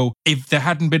like, well, if there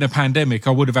hadn't been a pandemic,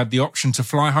 I would have had the option to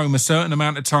fly home a certain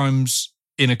amount of times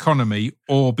in economy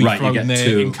or be flown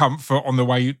there in comfort on the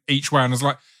way each way. And I was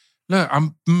like, look,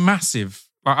 I'm massive.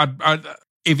 Like,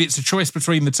 if it's a choice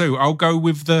between the two, I'll go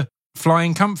with the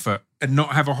flying comfort and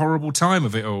not have a horrible time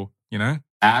of it all,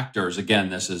 Actors, again,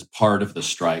 this is part of the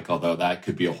strike, although that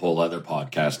could be a whole other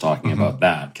podcast talking about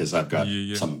that, because I've got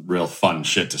some real fun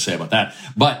shit to say about that.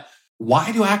 But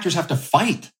why do actors have to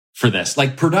fight for this?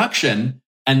 Like, production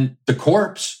and the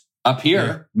corpse up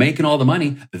here making all the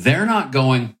money, they're not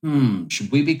going,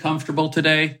 should we be comfortable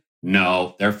today?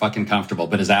 No, they're fucking comfortable.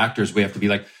 But as actors, we have to be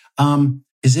like,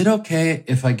 is it okay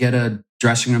if I get a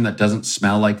dressing room that doesn't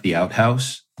smell like the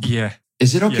outhouse? Yeah.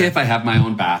 Is it okay if I have my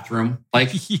own bathroom? Like,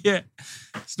 yeah,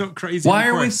 it's not crazy. Why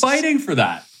are we fighting for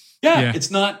that? Yeah, it's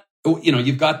not,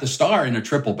 you've got the star in a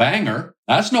triple banger.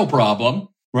 That's no problem,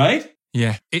 right?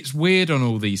 Yeah, it's weird on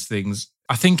all these things.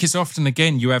 I think it's often,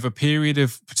 again, you have a period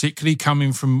of, particularly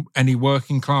coming from any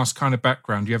working class kind of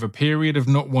background, you have a period of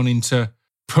not wanting to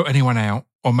put anyone out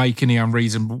or make any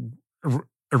unreasonable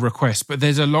requests. But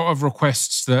there's a lot of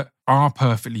requests that are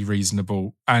perfectly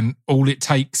reasonable. And all it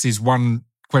takes is one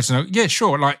question. Yeah,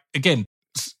 sure. Like, again,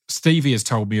 Stevie has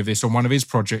told me of this on one of his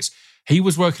projects. He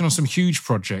was working on some huge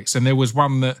projects and there was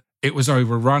one that it was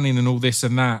overrunning and all this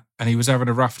and that. And he was having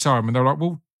a rough time. And they're like,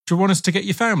 well, do you want us to get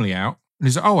your family out? And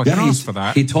he's like, oh, I can ask for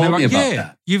that. He told me about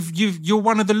that. You're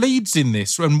one of the leads in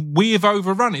this and we have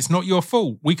overrun. It's not your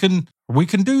fault. We can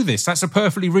do this. That's a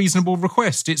perfectly reasonable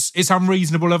request. It's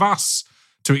unreasonable of us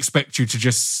to expect you to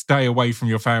just stay away from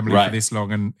your family for this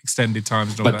long and extended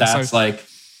times and all that. But that's like,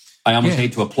 I almost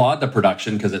hate to applaud the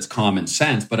production because it's common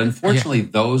sense, but unfortunately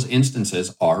those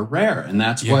instances are rare. And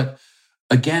that's what,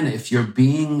 again, if you're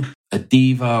being a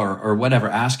diva or whatever,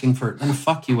 asking for it, then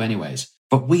fuck you anyways.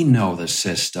 But we know the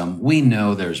system. We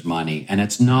know there's money. And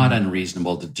it's not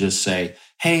unreasonable to just say,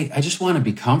 hey, I just want to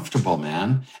be comfortable,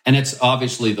 man. And it's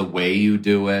obviously the way you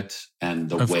do it and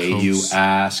the way you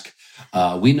ask.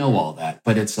 We know all that.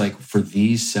 But it's like, for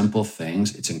these simple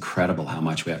things, it's incredible how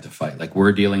much we have to fight. Like,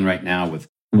 we're dealing right now with,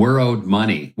 we're owed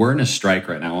money. We're in a strike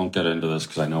right now. I won't get into this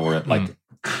because I know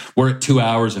we're at 2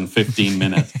 hours and 15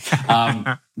 minutes.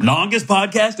 Longest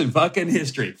podcast in fucking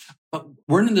history. But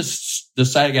we're in the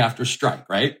SAG-AFTRA strike,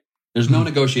 right? There's no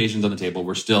negotiations on the table.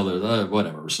 We're still there,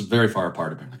 whatever. We're very far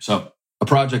apart apparently. So a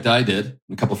project I did, and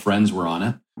a couple of friends were on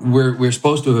it. We're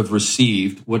supposed to have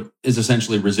received what is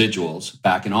essentially residuals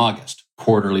back in August,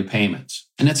 quarterly payments,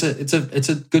 and it's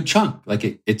a good chunk. Like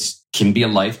it can be a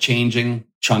life-changing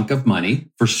chunk of money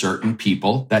for certain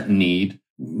people that need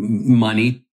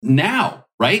money now,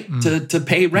 right? To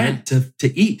pay rent, to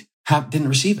eat, didn't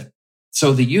receive it.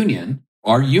 So the union,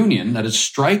 our union that is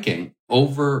striking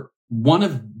over one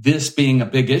of this being a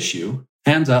big issue,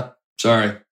 hands up,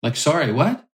 sorry. Like, sorry,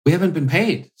 what? We haven't been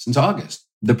paid since August.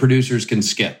 The producers can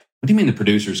skip. What do you mean the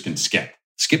producers can skip?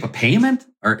 Skip a payment?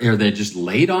 Or are they just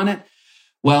late on it?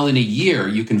 Well, in a year,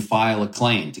 you can file a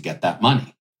claim to get that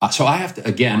money. So I have to,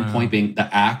 again, point being,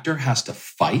 the actor has to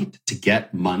fight to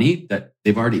get money that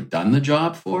they've already done the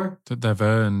job for. That they've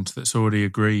earned, that's already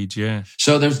agreed, yeah.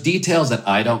 So there's details that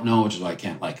I don't know, which is why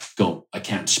I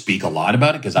can't speak a lot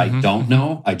about it because I don't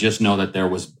know. I just know that there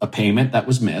was a payment that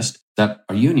was missed, that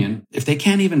our union, if they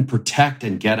can't even protect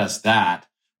and get us that,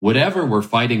 whatever we're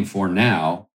fighting for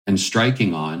now and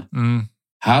striking on,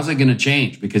 how's it going to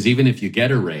change? Because even if you get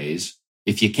a raise,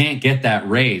 if you can't get that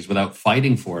raise without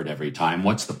fighting for it every time,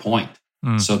 what's the point?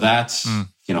 So that's,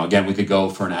 again, we could go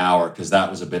for an hour because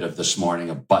that was a bit of this morning,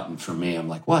 a button for me. I'm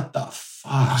like, what the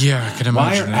fuck? Yeah, I can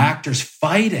imagine. Why are actors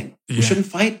fighting? Yeah. We shouldn't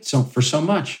fight for so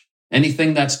much.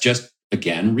 Anything that's just,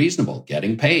 again, reasonable,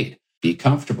 getting paid, be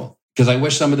comfortable. Because I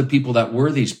wish some of the people that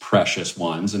were these precious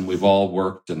ones, and we've all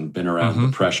worked and been around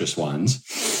the precious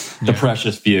ones, the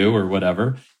precious few or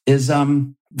whatever, is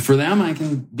for them, I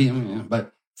can be,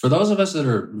 but for those of us that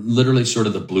are literally sort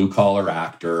of the blue collar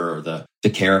actor or the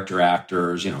character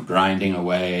actors, grinding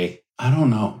away, I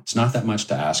don't know. It's not that much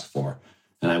to ask for.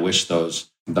 And I wish those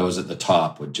at the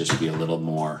top would just be a little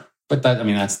more But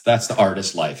that's the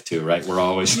artist life too, right? We're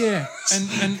always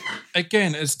and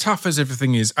again, as tough as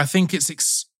everything is, I think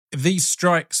these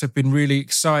strikes have been really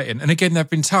exciting, and again, they've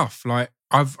been tough. Like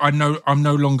I'm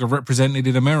no longer represented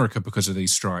in America because of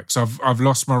these strikes. I've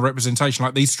lost my representation.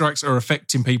 Like these strikes are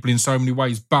affecting people in so many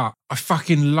ways, but I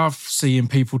fucking love seeing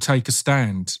people take a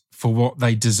stand for what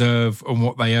they deserve and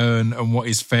what they earn and what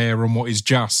is fair and what is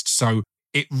just. So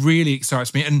it really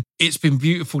excites me. And it's been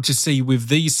beautiful to see with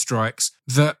these strikes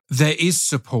that there is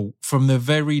support from the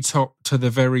very top to the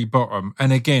very bottom.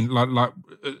 And again, like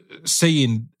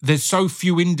seeing there's so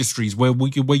few industries where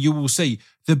you will see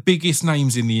the biggest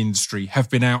names in the industry have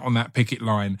been out on that picket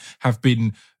line, have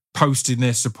been posting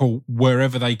their support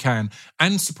wherever they can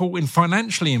and supporting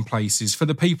financially in places for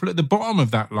the people at the bottom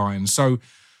of that line. So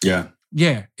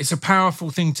yeah, it's a powerful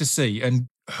thing to see. And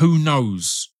who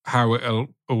knows how it'll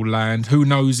all land? Who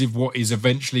knows if what is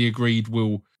eventually agreed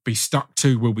will be stuck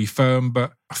to, will be firm?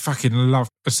 But I fucking love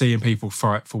seeing people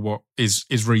fight for what is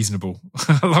reasonable.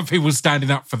 I love people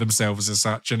standing up for themselves as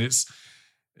such, and it's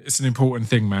an important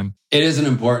thing, man. It is an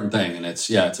important thing, and it's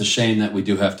a shame that we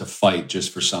do have to fight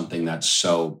just for something that's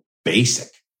so basic.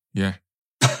 Yeah.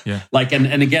 Yeah. Like,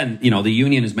 and again, the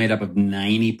union is made up of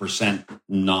 90%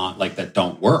 not like that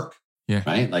don't work. Yeah.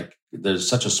 Right. Like there's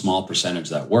such a small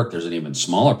percentage that work. There's an even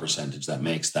smaller percentage that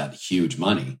makes that huge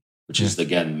money, which is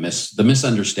again, the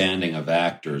misunderstanding of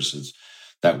actors is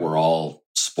that we're all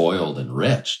spoiled and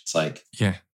rich. It's like,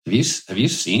 have you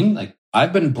seen, like,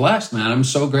 I've been blessed, man. I'm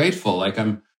so grateful. Like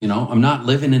I'm not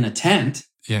living in a tent.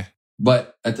 Yeah.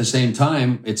 But at the same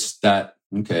time, it's that,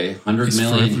 100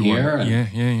 million here.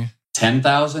 And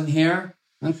 10,000 here.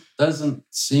 That doesn't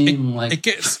seem like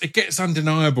it gets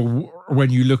undeniable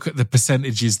when you look at the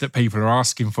percentages that people are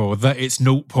asking for. That it's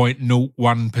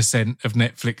 0.01% of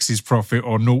Netflix's profit,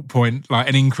 or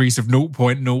an increase of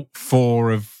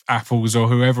 0.04 of Apple's or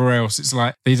whoever else. It's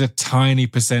like these are tiny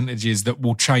percentages that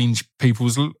will change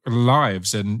people's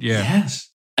lives. And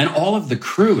yes, and all of the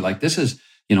crew, like this is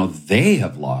they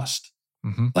have lost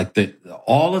like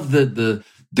all of the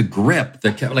grip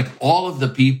that kept, like all of the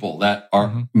people that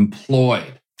are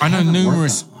employed. I know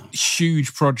numerous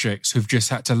huge projects who've just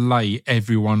had to lay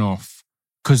everyone off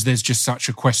because there's just such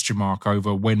a question mark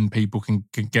over when people can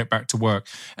get back to work.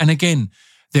 And again,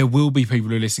 there will be people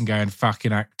who listen going,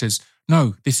 fucking actors.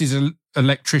 No, this is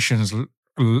electricians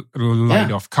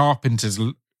laid off, carpenters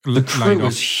the crew laid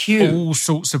off, is huge. All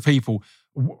sorts of people.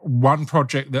 One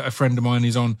project that a friend of mine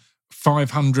is on,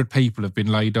 500 people have been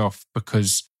laid off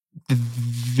because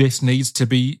this needs to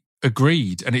be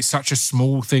agreed, and it's such a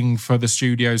small thing for the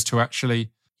studios to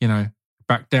actually,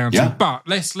 back down to. But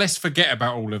let's forget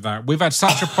about all of that. We've had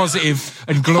such a positive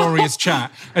and glorious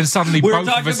chat, and suddenly both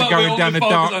of us are going down a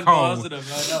dark hole.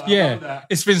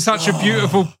 It's been such a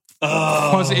beautiful,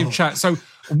 positive chat. So,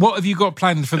 what have you got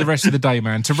planned for the rest of the day,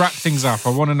 man? To wrap things up, I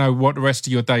want to know what the rest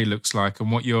of your day looks like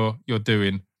and what you're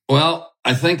doing. Well,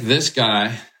 I think this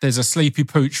guy... There's a sleepy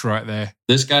pooch right there.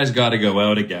 This guy's got to go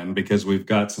out again because we've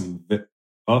got some...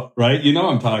 Oh, right?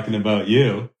 I'm talking about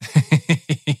you.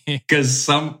 Because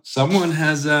someone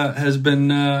has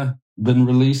been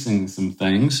releasing some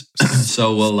things.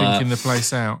 So we'll... Stinking the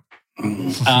place out.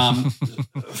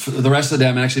 For the rest of the day,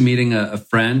 I'm actually meeting a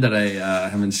friend that I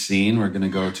haven't seen. We're going to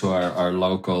go to our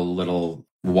local little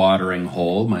watering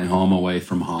hole, my home away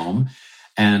from home.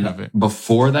 And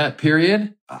before that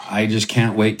period, I just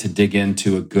can't wait to dig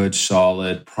into a good,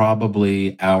 solid,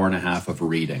 probably hour and a half of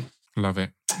reading. Love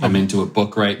it. I'm into a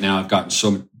book right now. I've gotten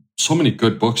so many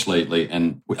good books lately.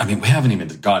 And we haven't even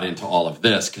got into all of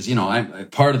this because,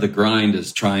 part of the grind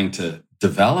is trying to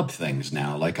develop things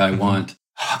now. Like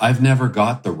I've never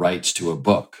got the rights to a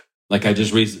book. Like I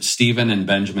just read Stephen and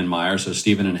Benjamin Myers. So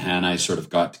Stephen and Hannah, I sort of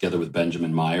got together with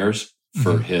Benjamin Myers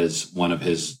for one of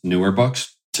his newer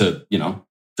books to,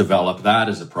 develop that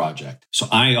as a project. So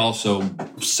I also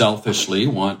selfishly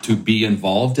want to be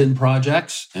involved in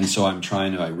projects. And so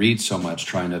I read so much,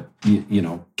 trying to,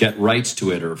 get rights to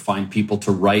it or find people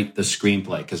to write the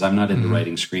screenplay. Because I'm not into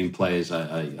writing screenplays.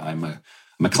 I'm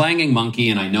a clanging monkey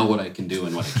and I know what I can do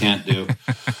and what I can't do.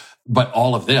 But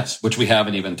all of this, which we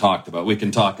haven't even talked about, we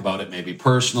can talk about it maybe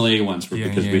personally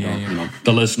because we don't,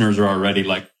 the listeners are already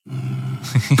like,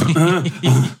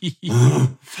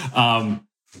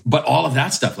 but all of that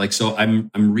stuff, like, so I'm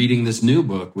reading this new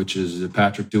book, which is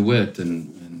Patrick DeWitt.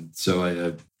 And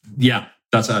so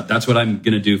that's what I'm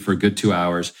going to do for a good 2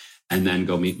 hours and then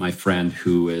go meet my friend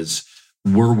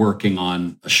we're working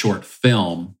on a short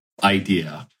film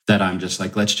idea that I'm just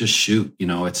like, let's just shoot,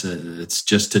 it's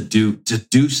just to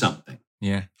do something.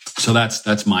 Yeah. So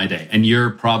that's my day. And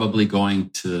you're probably going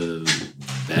to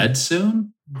bed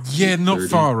soon? Yeah, not 30?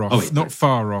 far off. Oh, wait, Not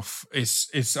far off.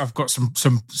 It's. I've got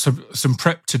some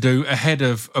prep to do ahead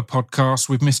of a podcast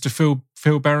with Mr.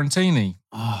 Phil Barantini.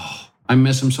 Oh, I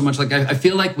miss him so much. Like I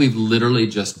feel like we've literally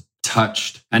just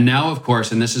touched. And now, of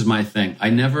course, and this is my thing.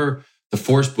 The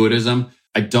forced Buddhism.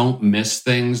 I don't miss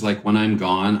things like when I'm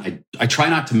gone. I try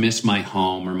not to miss my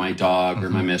home or my dog or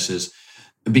my missus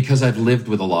because I've lived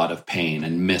with a lot of pain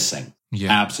and missing,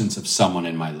 absence of someone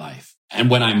in my life. And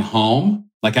when I'm home,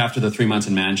 like after the 3 months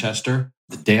in Manchester,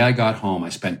 the day I got home, I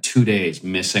spent 2 days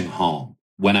missing home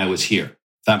when I was here.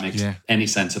 If that makes any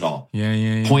sense at all.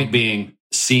 Yeah. Point being,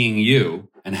 seeing you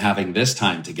and having this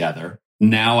time together,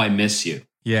 now I miss you.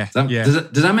 Yeah.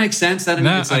 Does that make sense?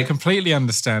 I completely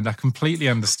understand. I completely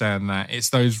understand that. It's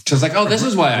those... Just like, this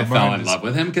is why I fell in love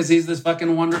with him, because he's this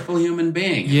fucking wonderful human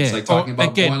being. Yeah. It's like talking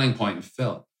about Boiling Point and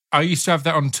Phil. I used to have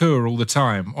that on tour all the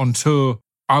time. On tour,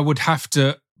 I would have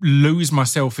to lose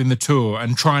myself in the tour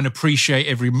and try and appreciate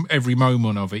every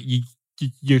moment of it.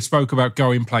 You spoke about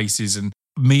going places, and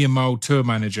me and my old tour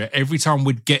manager, every time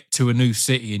we'd get to a new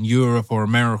city in Europe or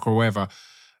America or wherever,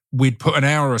 we'd put an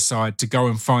hour aside to go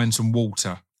and find some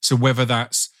water. So whether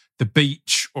that's the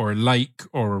beach or a lake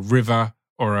or a river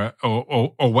or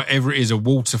whatever it is, a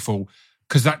waterfall,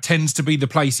 because that tends to be the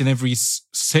place in every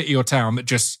city or town that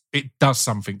it does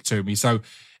something to me. So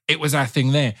it was our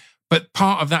thing there. But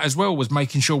part of that as well was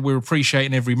making sure we're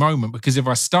appreciating every moment, because if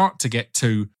I start to get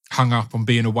too hung up on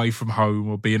being away from home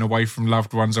or being away from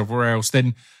loved ones or where else,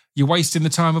 then you're wasting the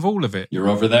time of all of it. You're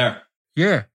over there.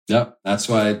 Yeah. Yep. That's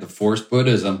why the forced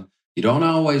Buddhism, you don't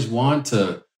always want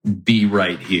to be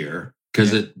right here,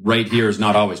 because it right here is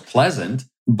not always pleasant.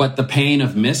 But the pain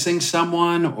of missing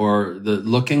someone or the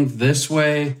looking this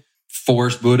way,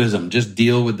 forced Buddhism, just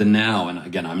deal with the now. And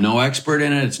again, I'm no expert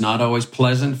in it. It's not always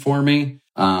pleasant for me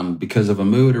because of a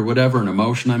mood or whatever, an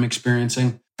emotion I'm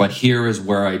experiencing. But here is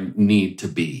where I need to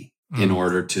be in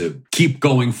order to keep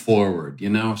going forward,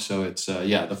 So it's,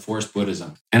 the forced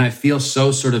Buddhism. And I feel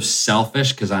so sort of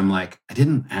selfish because I'm like, I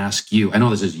didn't ask you. I know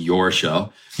this is your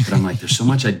show, but I'm like, there's so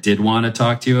much I did want to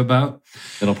talk to you about.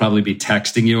 It'll probably be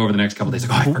texting you over the next couple of days.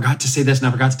 Like, I forgot to say this and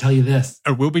I forgot to tell you this.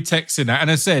 I will be texting that. And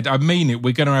I said, I mean it.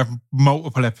 We're going to have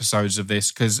multiple episodes of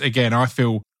this because, again, I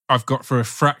feel I've got through a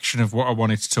fraction of what I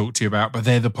wanted to talk to you about, but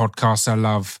they're the podcasts I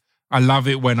love. I love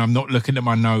it when I'm not looking at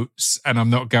my notes and I'm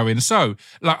not going, so,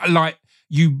 like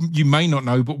you may not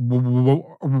know, but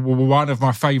one of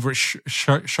my favourite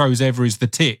shows ever is The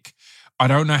Tick. I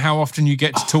don't know how often you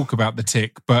get to talk about The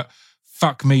Tick, but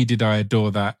fuck me, did I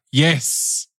adore that.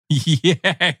 Yes.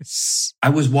 Yes. I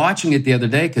was watching it the other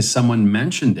day because someone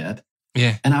mentioned it.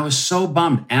 Yeah. And I was so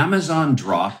bummed. Amazon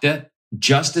dropped it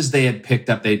just as they had picked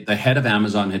up, the head of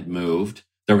Amazon had moved.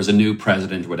 There was a new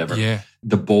president or whatever. Yeah.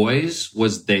 The Boys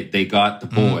they got The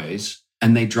Boys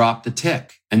and they dropped The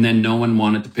Tick. And then no one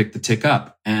wanted to pick The Tick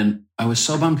up. And I was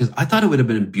so bummed because I thought it would have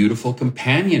been a beautiful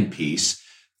companion piece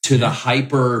to the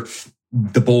hyper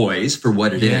The Boys for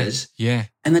what it is. Yeah.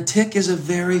 And The Tick is a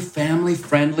very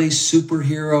family-friendly,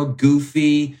 superhero,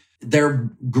 goofy. They're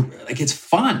like, it's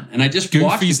fun. And I just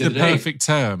watched it Goofy's the perfect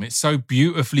term. It's so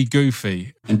beautifully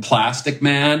goofy. And Plastic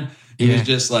Man, he was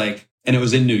just like, and it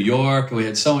was in New York, and we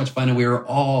had so much fun, and we were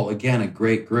all, again, a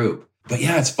great group. But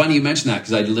yeah, it's funny you mentioned that,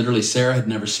 because Sarah had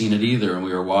never seen it either, and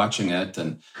we were watching it,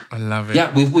 and I love it.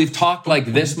 Yeah, we've talked like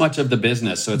this much of the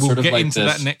business, so it's sort of like this. We'll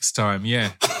get into that next time,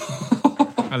 yeah.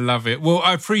 I love it. Well,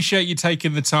 I appreciate you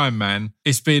taking the time, man.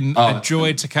 It's been a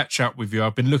joy to catch up with you.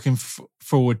 I've been looking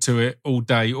forward to it all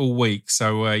day, all week.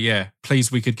 So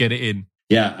pleased we could get it in.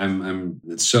 Yeah,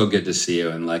 it's so good to see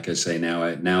you. And like I say, now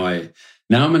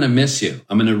I'm going to miss you.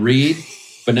 I'm going to read,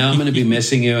 but now I'm going to be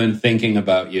missing you and thinking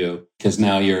about you, because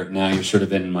now you're sort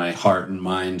of in my heart and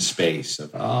mind space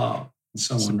of, it's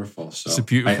so wonderful. So it's a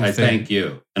beautiful thing. I thank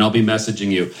you, and I'll be messaging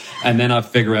you, and then I'll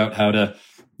figure out how to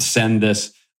send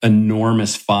this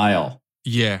enormous file.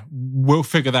 Yeah, we'll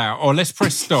figure that out. Or let's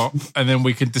press stop and then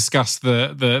we can discuss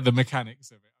the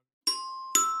mechanics of it.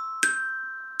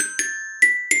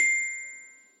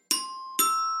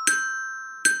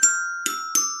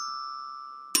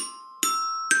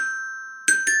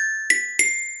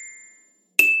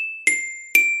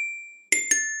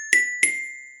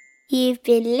 You've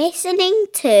been listening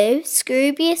to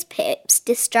Scroobius Pip's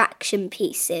Distraction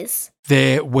Pieces.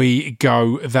 There we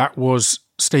go. That was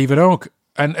Stephen Ogg.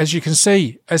 And as you can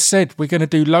see, as said, we're going to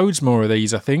do loads more of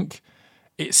these, I think.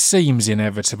 It seems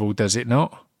inevitable, does it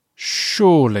not?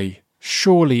 Surely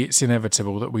it's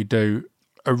inevitable that we do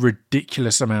a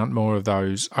ridiculous amount more of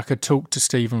those. I could talk to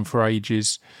Stephen for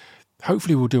ages.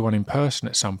 Hopefully we'll do one in person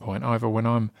at some point, either when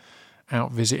I'm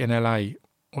out visiting LA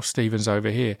or Stephen's over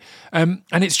here. And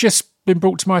it's just been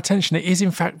brought to my attention. It is,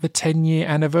 in fact, the 10-year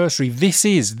anniversary.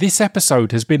 This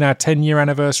episode has been our 10-year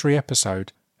anniversary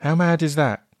episode. How mad is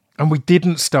that? And we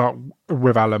didn't start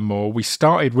with Alan Moore. We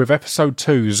started with episode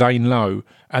 2, Zane Lowe,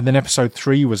 and then episode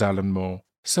 3 was Alan Moore.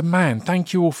 So, man,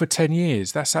 thank you all for 10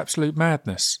 years. That's absolute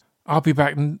madness. I'll be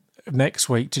back next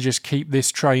week to just keep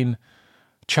this train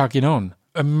chugging on.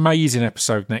 Amazing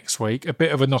episode next week. A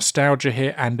bit of a nostalgia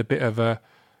hit and a bit of a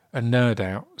nerd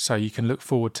out. So you can look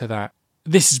forward to that.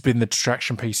 This has been the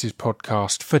Distraction Pieces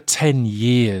podcast for 10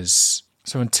 years.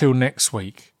 So until next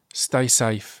week, stay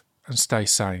safe and stay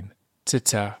sane.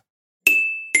 Ta-ta.